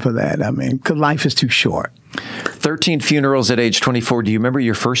time for that. I mean, because life is too short. 13 funerals at age 24. Do you remember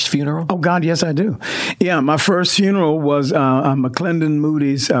your first funeral? Oh, God, yes, I do. Yeah, my first funeral was McClendon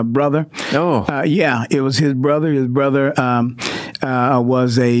Moody's brother. Oh. Yeah, it was his brother. His brother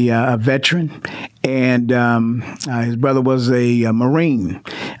was a veteran, and his brother was a Marine.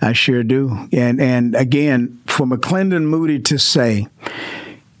 I sure do. And again, for McClendon Moody to say,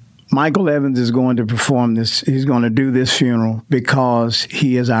 Michael Evans is going to perform this. He's going to do this funeral because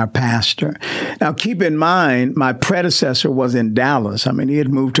he is our pastor. Now, keep in mind, my predecessor was in Dallas. I mean, he had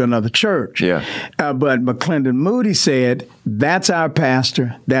moved to another church. Yeah. But McClendon Moody said, that's our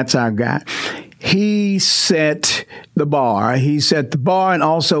pastor. That's our guy. He set the bar. And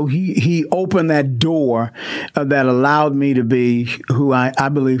also he opened that door that allowed me to be who I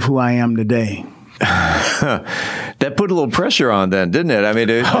believe who I am today. That put a little pressure on then, didn't it? I mean,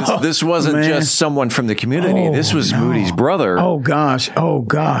 this wasn't just someone from the community. This was Moody's brother. Oh, gosh.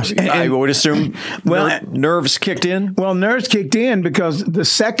 And I would assume nerves kicked in? Well, nerves kicked in because the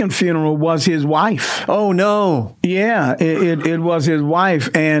second funeral was his wife. Oh, no. Yeah, it was his wife,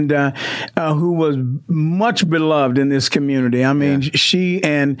 and who was much beloved in this community. I mean, she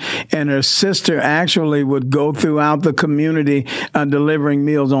and her sister actually would go throughout the community delivering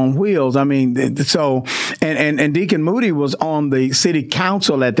Meals on Wheels. I mean, so, and Deacon Moody was on the city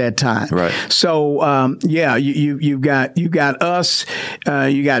council at that time. Right. So, you've got us,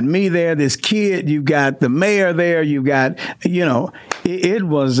 you got me there, this kid, you've got the mayor there, you've got, you know, it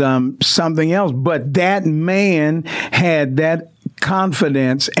was something else. But that man had that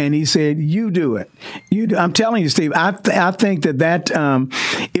confidence, and he said, "You do it. You do." I'm telling you, Steve. I think that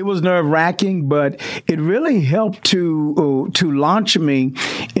it was nerve-wracking, but it really helped to launch me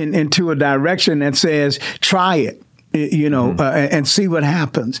into a direction that says, "Try it," you know, and see what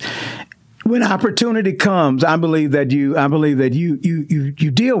happens. When opportunity comes, I believe that you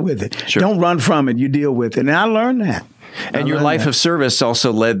deal with it. Sure. Don't run from it. You deal with it, and I learned that. And your life of service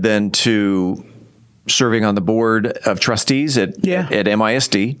also led then to serving on the board of trustees at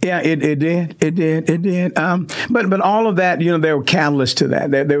MISD. Yeah, it did. But all of that, you know, there were catalysts to that.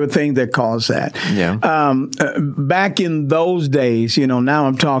 There were things that caused that. Yeah. Back in those days, you know, now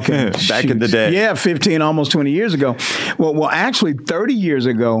I'm talking back in the day. Yeah, 15, almost 20 years ago. Well, actually 30 years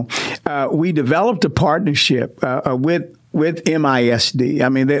ago, we developed a partnership with MISD.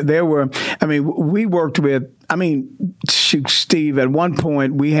 I mean, we worked with, shoot, Steve, at one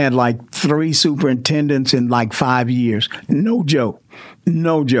point we had like 3 superintendents in like 5 years. No joke.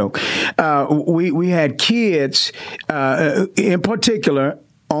 We had kids, in particular,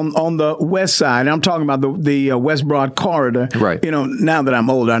 on the west side. I'm talking about the West Broad corridor. Right. Now that I'm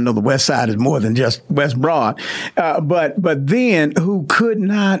older, I know the west side is more than just West Broad. But then who could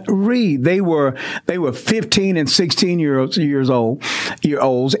not read? They were 15 and 16 years old,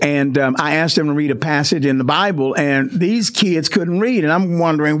 and I asked them to read a passage in the Bible, and these kids couldn't read, and I'm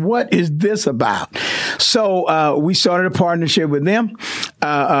wondering, what is this about? So we started a partnership with them,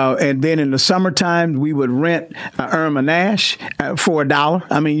 and then in the summertime we would rent Irma Nash for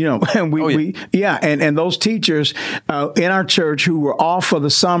 $1. And those teachers in our church who were off for the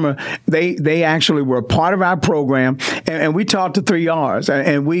summer, they actually were a part of our program, and we taught the 3 R's,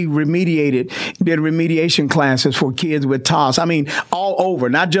 and we did remediation classes for kids with TOS. All over,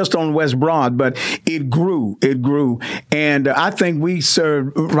 not just on West Broad, but it grew, and I think we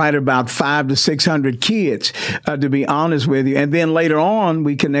served right about 500 to 600 kids, to be honest with you. And then later on,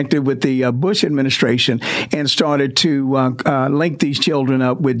 we connected with the Bush administration and started to link these children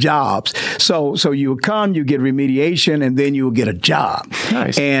up with jobs. So you would come, you get remediation, and then you will get a job.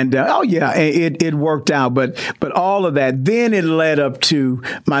 Nice. And it worked out. But all of that, then it led up to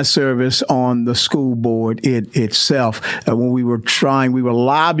my service on the school board itself. When we were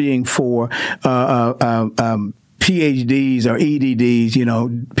lobbying for PhDs or EDDs,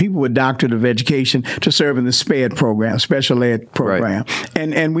 people with doctorate of education to serve in the SPED program, special ed program. Right.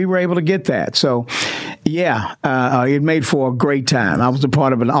 And we were able to get that. So, it made for a great time. I was a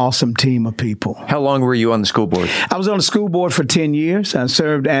part of an awesome team of people. How long were you on the school board? I was on the school board for 10 years. I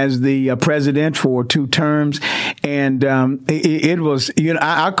served as the president for 2 terms. And it was,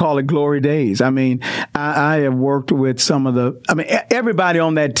 I call it glory days. I have worked with some of everybody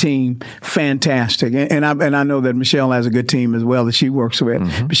on that team, fantastic. And I know that Michelle has a good team as well that she works with,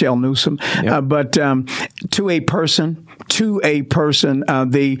 Michelle Newsom. Yep. But to a person,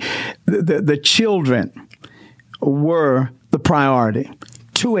 the children were the priority.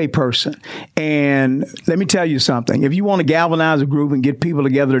 To a person. And let me tell you something. If you want to galvanize a group and get people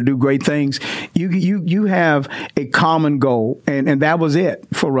together to do great things, you have a common goal. And that was it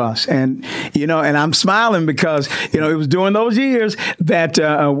for us. And, and I'm smiling because, it was during those years that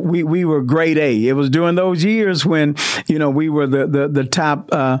we were grade A. It was during those years when, we were the top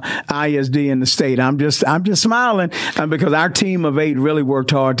ISD in the state. I'm just smiling because our team of 8 really worked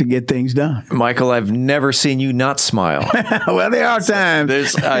hard to get things done. Michael, I've never seen you not smile. Well, there are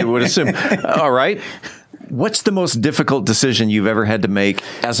times. I would assume. All right. What's the most difficult decision you've ever had to make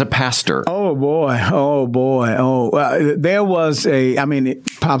as a pastor? Oh, boy. There was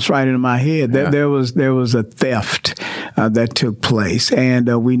it pops right into my head. Yeah. There was a theft that took place,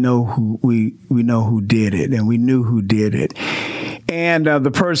 and we know who did it, and we knew who did it. And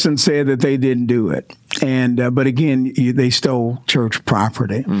the person said that they didn't do it. And but again, they stole church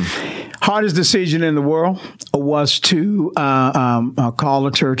property. Hardest decision in the world was to call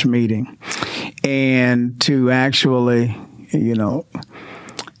a church meeting and to actually,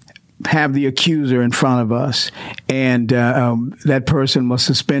 have the accuser in front of us. And that person was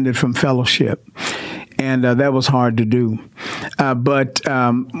suspended from fellowship. And that was hard to do. But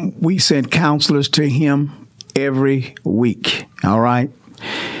we sent counselors to him every week. All right.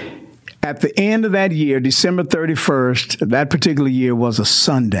 At the end of that year, December 31st, that particular year was a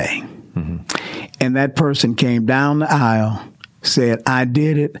Sunday. And that person came down the aisle, said, "I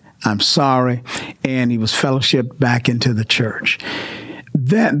did it. I'm sorry." And he was fellowshipped back into the church.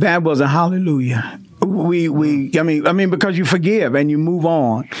 That was a hallelujah. Because you forgive and you move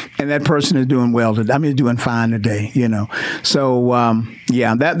on, and that person is doing well today. Doing fine today, So,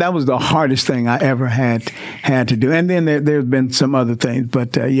 that was the hardest thing I ever had to do. And then there's been some other things,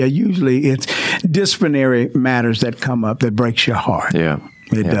 but usually it's disciplinary matters that come up that breaks your heart. Yeah,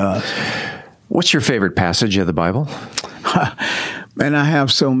 it does. What's your favorite passage of the Bible? And I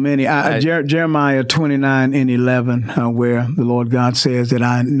have so many. Jeremiah 29:11, where the Lord God says that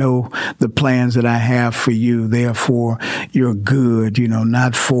I know the plans that I have for you. They are for your good,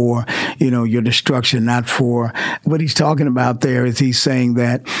 not for, your destruction, not for what he's talking about there is he's saying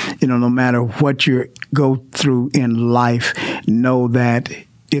that, no matter what you go through in life, know that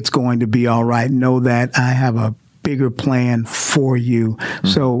it's going to be all right. Know that I have a bigger plan for you.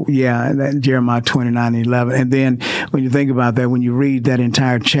 So, yeah, that Jeremiah 29:11. And then when you think about that, when you read that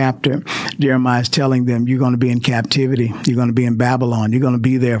entire chapter, Jeremiah is telling them, you're going to be in captivity. You're going to be in Babylon. You're going to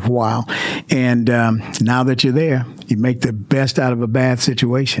be there for a while. And now that you're there, you make the best out of a bad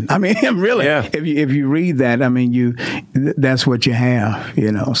situation. I mean, really, if you read that, I mean, that's what you have,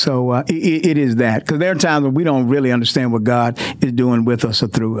 you know. So it is that. Because there are times when we don't really understand what God is doing with us or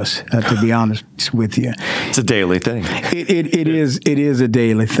through us, to be honest with you. It's a daily thing. It is a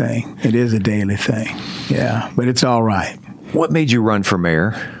daily thing. It is a daily thing. Yeah, but it's all right. What made you run for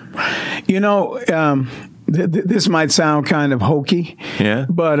mayor? You know, this might sound kind of hokey,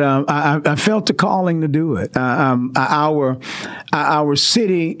 but I felt the calling to do it. Our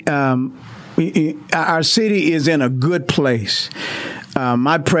city, our city is in a good place.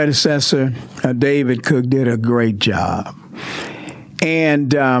 My predecessor, David Cook, did a great job.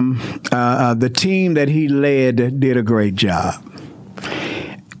 And the team that he led did a great job.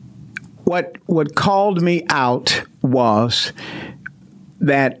 What called me out was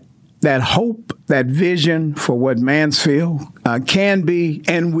that hope, that vision for what Mansfield can be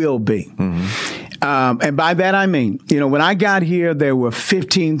and will be. Mm-hmm. And by that I mean, you know, when I got here, there were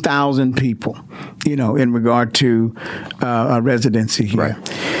 15,000 people, you know, in regard to a residency here.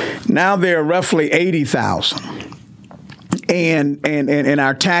 Right. Now there are roughly 80,000. And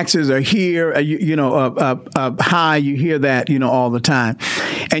our taxes are here, high. You hear that, you know, all the time.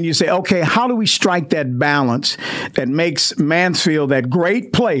 And you say, okay, how do we strike that balance that makes Mansfield that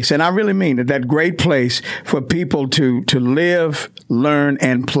great place? And I really mean it, that great place for people to live, learn,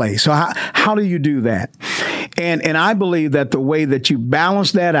 and play. So how do you do that? And I believe that the way that you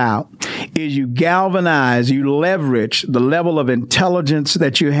balance that out is you galvanize, you leverage the level of intelligence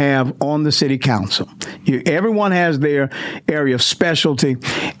that you have on the city council. Everyone has their area of specialty,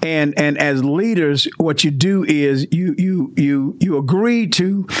 and as leaders, what you do is you agree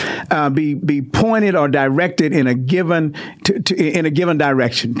to be pointed or directed in a given in a given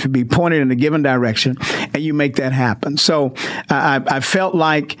direction, to be pointed in a given direction, and you make that happen. So I felt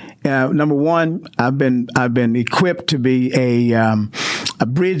like number one, I've been equipped to be a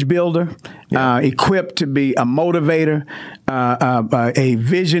bridge builder, equipped to be a motivator, a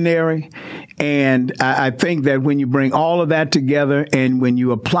visionary. And I think that when you bring all of that together and when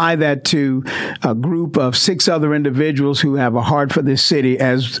you apply that to a group of 6 other individuals who have a heart for this city,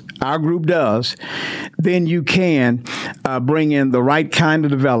 as our group does, then you can bring in the right kind of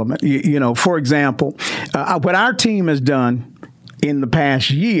development. You know, for example, what our team has done in the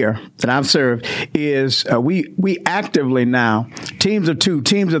past year that I've served is we actively now, teams of 2,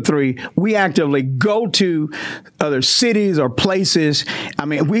 teams of 3, we actively go to other cities or places. I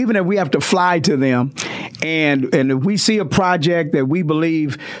mean, even if we have to fly to them, and if we see a project that we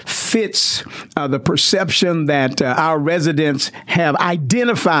believe fits the perception that our residents have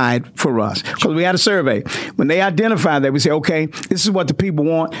identified for us, because we had a survey. When they identify that, we say, okay, this is what the people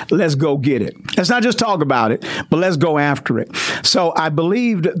want. Let's go get it. Let's not just talk about it, but let's go after it. So I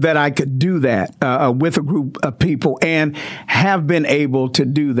believed that I could do that with a group of people and have been able to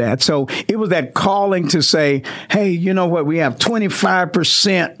do that. So it was that calling to say, hey, you know what? We have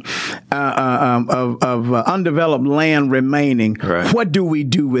 25% of undeveloped land remaining. Right. What do we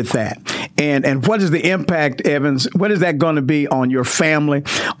do with that? And what is the impact, Evans? What is that going to be on your family,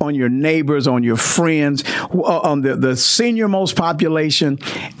 on your neighbors, on your friends, on the senior-most population,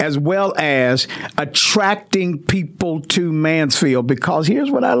 as well as attracting people to Mansfield? Because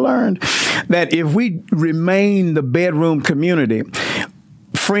here's what I learned, that if we remain the bedroom community,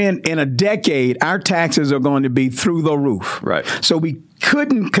 friend, in a decade, our taxes are going to be through the roof. Right. So we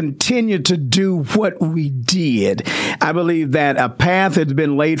couldn't continue to do what we did. I believe that a path has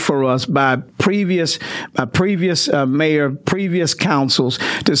been laid for us by previous mayor, previous councils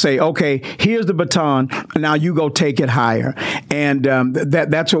to say, okay, here's the baton. Now you go take it higher. And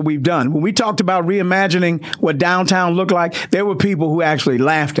that's what we've done. When we talked about reimagining what downtown looked like, there were people who actually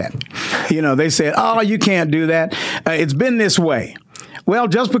laughed at it. You know, they said, oh, you can't do that. It's been this way. Well,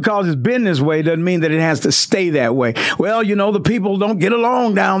 just because it's been this way doesn't mean that it has to stay that way. Well, you know, the people don't get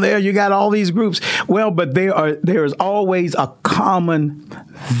along down there. You got all these groups. Well, but there is always a common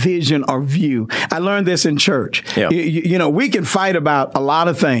vision or view. I learned this in church. Yeah. You know, we can fight about a lot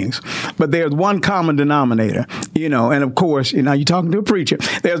of things, but there's one common denominator, you know, and of course, you know, you're talking to a preacher.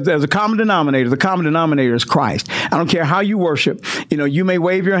 There's a common denominator. The common denominator is Christ. I don't care how you worship. You know, you may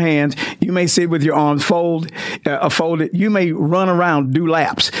wave your hands. You may sit with your arms folded. You may run around do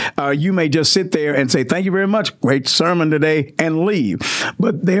laps. You may just sit there and say, thank you very much, great sermon today, and leave.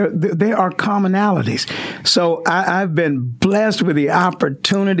 But there are commonalities. So I've been blessed with the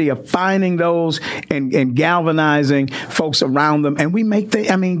opportunity of finding those and galvanizing folks around them. And we make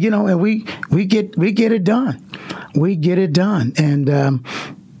and we get it done. We get it done. And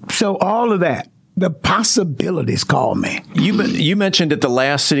so all of that, the possibilities call me. You mentioned at the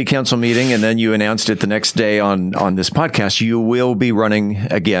last city council meeting, and then you announced it the next day on this podcast, you will be running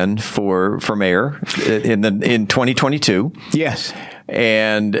again for mayor in 2022. Yes.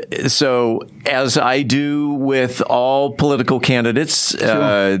 And so, as I do with all political candidates,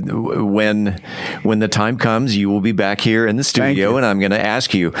 sure. When the time comes, you will be back here in the studio, and I'm going to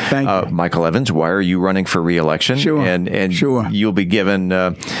ask you, Michael Evans, why are you running for re-election? Sure. And sure. You'll be given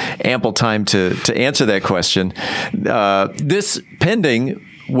ample time to answer that question. This pending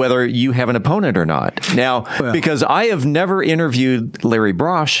whether you have an opponent or not. Now, because I have never interviewed Larry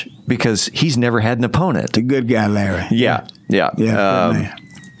Brosh because he's never had an opponent. A good guy, Larry. Yeah.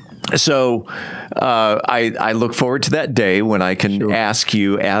 So I look forward to that day when I can ask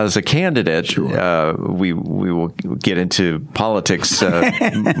you as a candidate. Sure. We will get into politics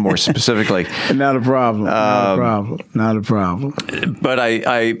more specifically. Not a problem. Not a problem. But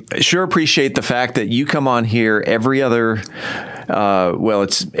I sure appreciate the fact that you come on here every other.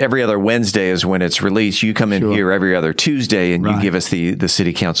 It's every other Wednesday is when it's released. You come in here every other Tuesday and you give us the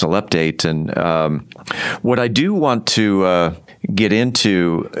city council update. And what I do want to get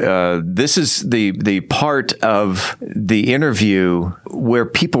into, this is the part of the interview where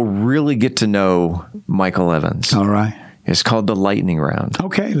people really get to know Michael Evans. All right. It's called the lightning round.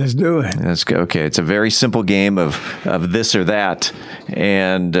 Okay, let's do it. Let's go. Okay, it's a very simple game of this or that.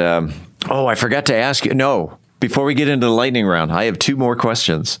 And I forgot to ask you. No. Before we get into the lightning round, I have two more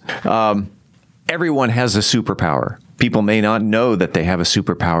questions. Everyone has a superpower. People may not know that they have a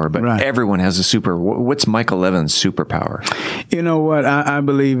superpower, but everyone has a What's Michael Evans' superpower? You know what? I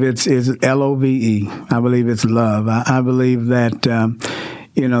believe it's LOVE. I believe it's love. I believe that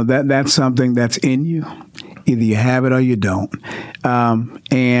that's something that's in you. Either you have it or you don't.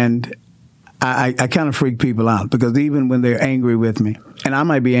 And I kind of freak people out because even when they're angry with me, and I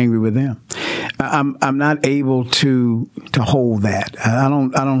might be angry with them, I'm not able to hold that. I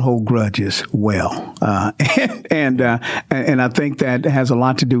don't hold grudges well, and I think that has a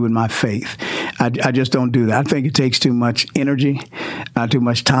lot to do with my faith. I just don't do that. I think it takes too much energy, too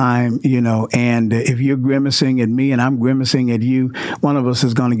much time, and if you're grimacing at me and I'm grimacing at you, one of us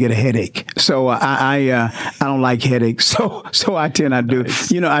is going to get a headache. So I don't like headaches. So I tend not to do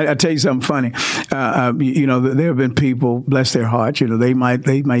it. I tell you something funny. There have been people, bless their hearts, they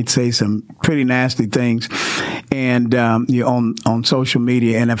might say some pretty nasty things and on social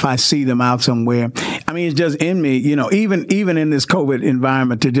media, and if I see them out somewhere, I mean, it's just in me, even in this COVID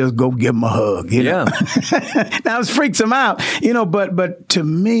environment, to just go give them a hug. Yeah. Now it freaks them out, but to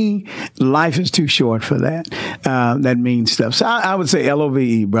me, life is too short for that. That means stuff. So I would say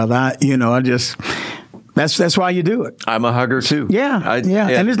LOVE, brother. That's why you do it. I'm a hugger too. Yeah,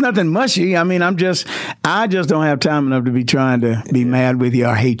 and there's nothing mushy. I mean, I just don't have time enough to be trying to be mad with you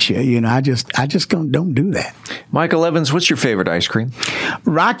or hate you. I just don't do that. Michael Evans, what's your favorite ice cream?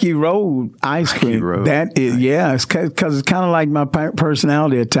 Rocky Road ice cream. Road. That is, it's because it's kind of like my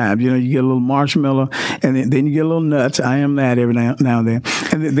personality at times. You get a little marshmallow, and then you get a little nuts. I am that every now and then.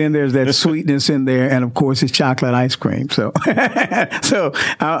 And then there's that sweetness in there, and of course it's chocolate ice cream. So,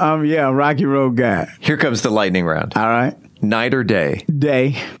 I'm Rocky Road guy. Here comes the lightning round. All right. Night or day?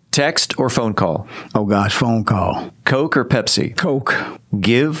 Day. Text or phone call? Oh, gosh, phone call. Coke or Pepsi? Coke.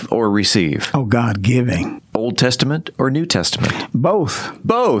 Give or receive? Oh, God, giving. Old Testament or New Testament? Both.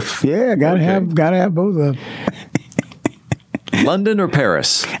 Both? Yeah, gotta have both of them. London or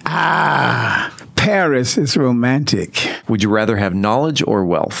Paris? Paris is romantic. Would you rather have knowledge or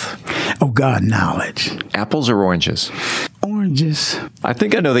wealth? Oh, God, knowledge. Apples or oranges? Oranges. I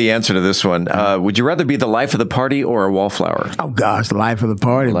think I know the answer to this one. Would you rather be the life of the party or a wallflower? Oh, gosh, the life of the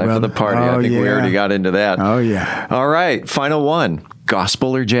party, Life of the party. I think we already got into that. Oh, yeah. All right, final one.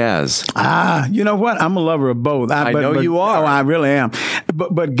 Gospel or jazz? You know what? I'm a lover of both. I know you are. Oh, I really am.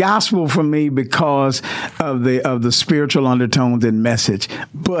 But gospel for me because of the spiritual undertones and message.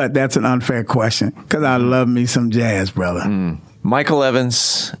 But that's an unfair question because I love me some jazz, brother. Michael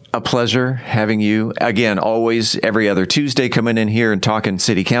Evans, a pleasure having you. Again, always every other Tuesday coming in here and talking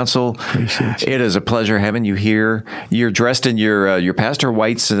city council. Appreciate you. It is a pleasure having you here. You're dressed in your pastor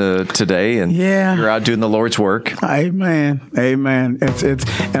whites today, and you're out doing the Lord's work. Amen. Amen. It's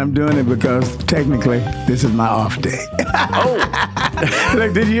and I'm doing it because technically this is my off day.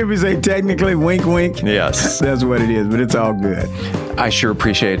 Look, did you hear me say technically? Wink, wink. Yes. That's what it is, but it's all good. I sure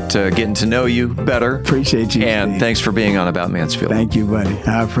appreciate getting to know you better. Appreciate you, and Steve. Thanks for being on About Mansfield. Thank you, buddy.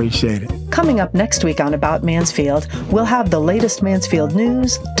 I appreciate it. Coming up next week on About Mansfield, we'll have the latest Mansfield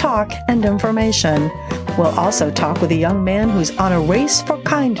news, talk, and information. We'll also talk with a young man who's on a race for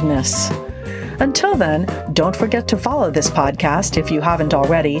kindness. Until then, don't forget to follow this podcast if you haven't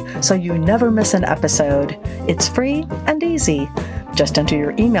already, so you never miss an episode. It's free and easy. Just enter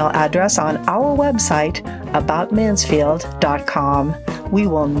your email address on our website, aboutmansfield.com. We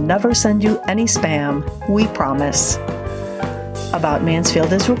will never send you any spam, we promise. About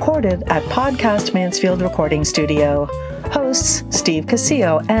Mansfield is recorded at Podcast Mansfield Recording Studio. Hosts Steve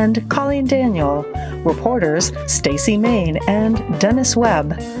Casillo and Colleen Daniel. Reporters Stacy Main and Dennis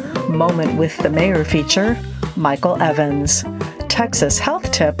Webb. Moment with the Mayor feature, Michael Evans. Texas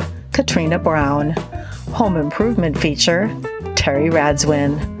Health Tip, Katrina Brown. Home Improvement feature, Terry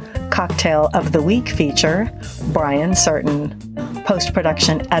Radzwin. Cocktail of the Week feature, Brian Certain.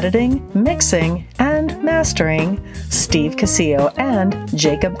 Post-production editing, mixing, and mastering, Steve Casillo and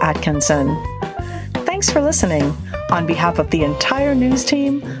Jacob Atkinson. Thanks for listening. On behalf of the entire news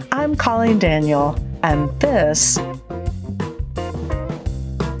team, I'm Colleen Daniel, and this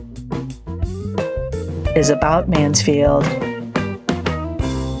is About Mansfield.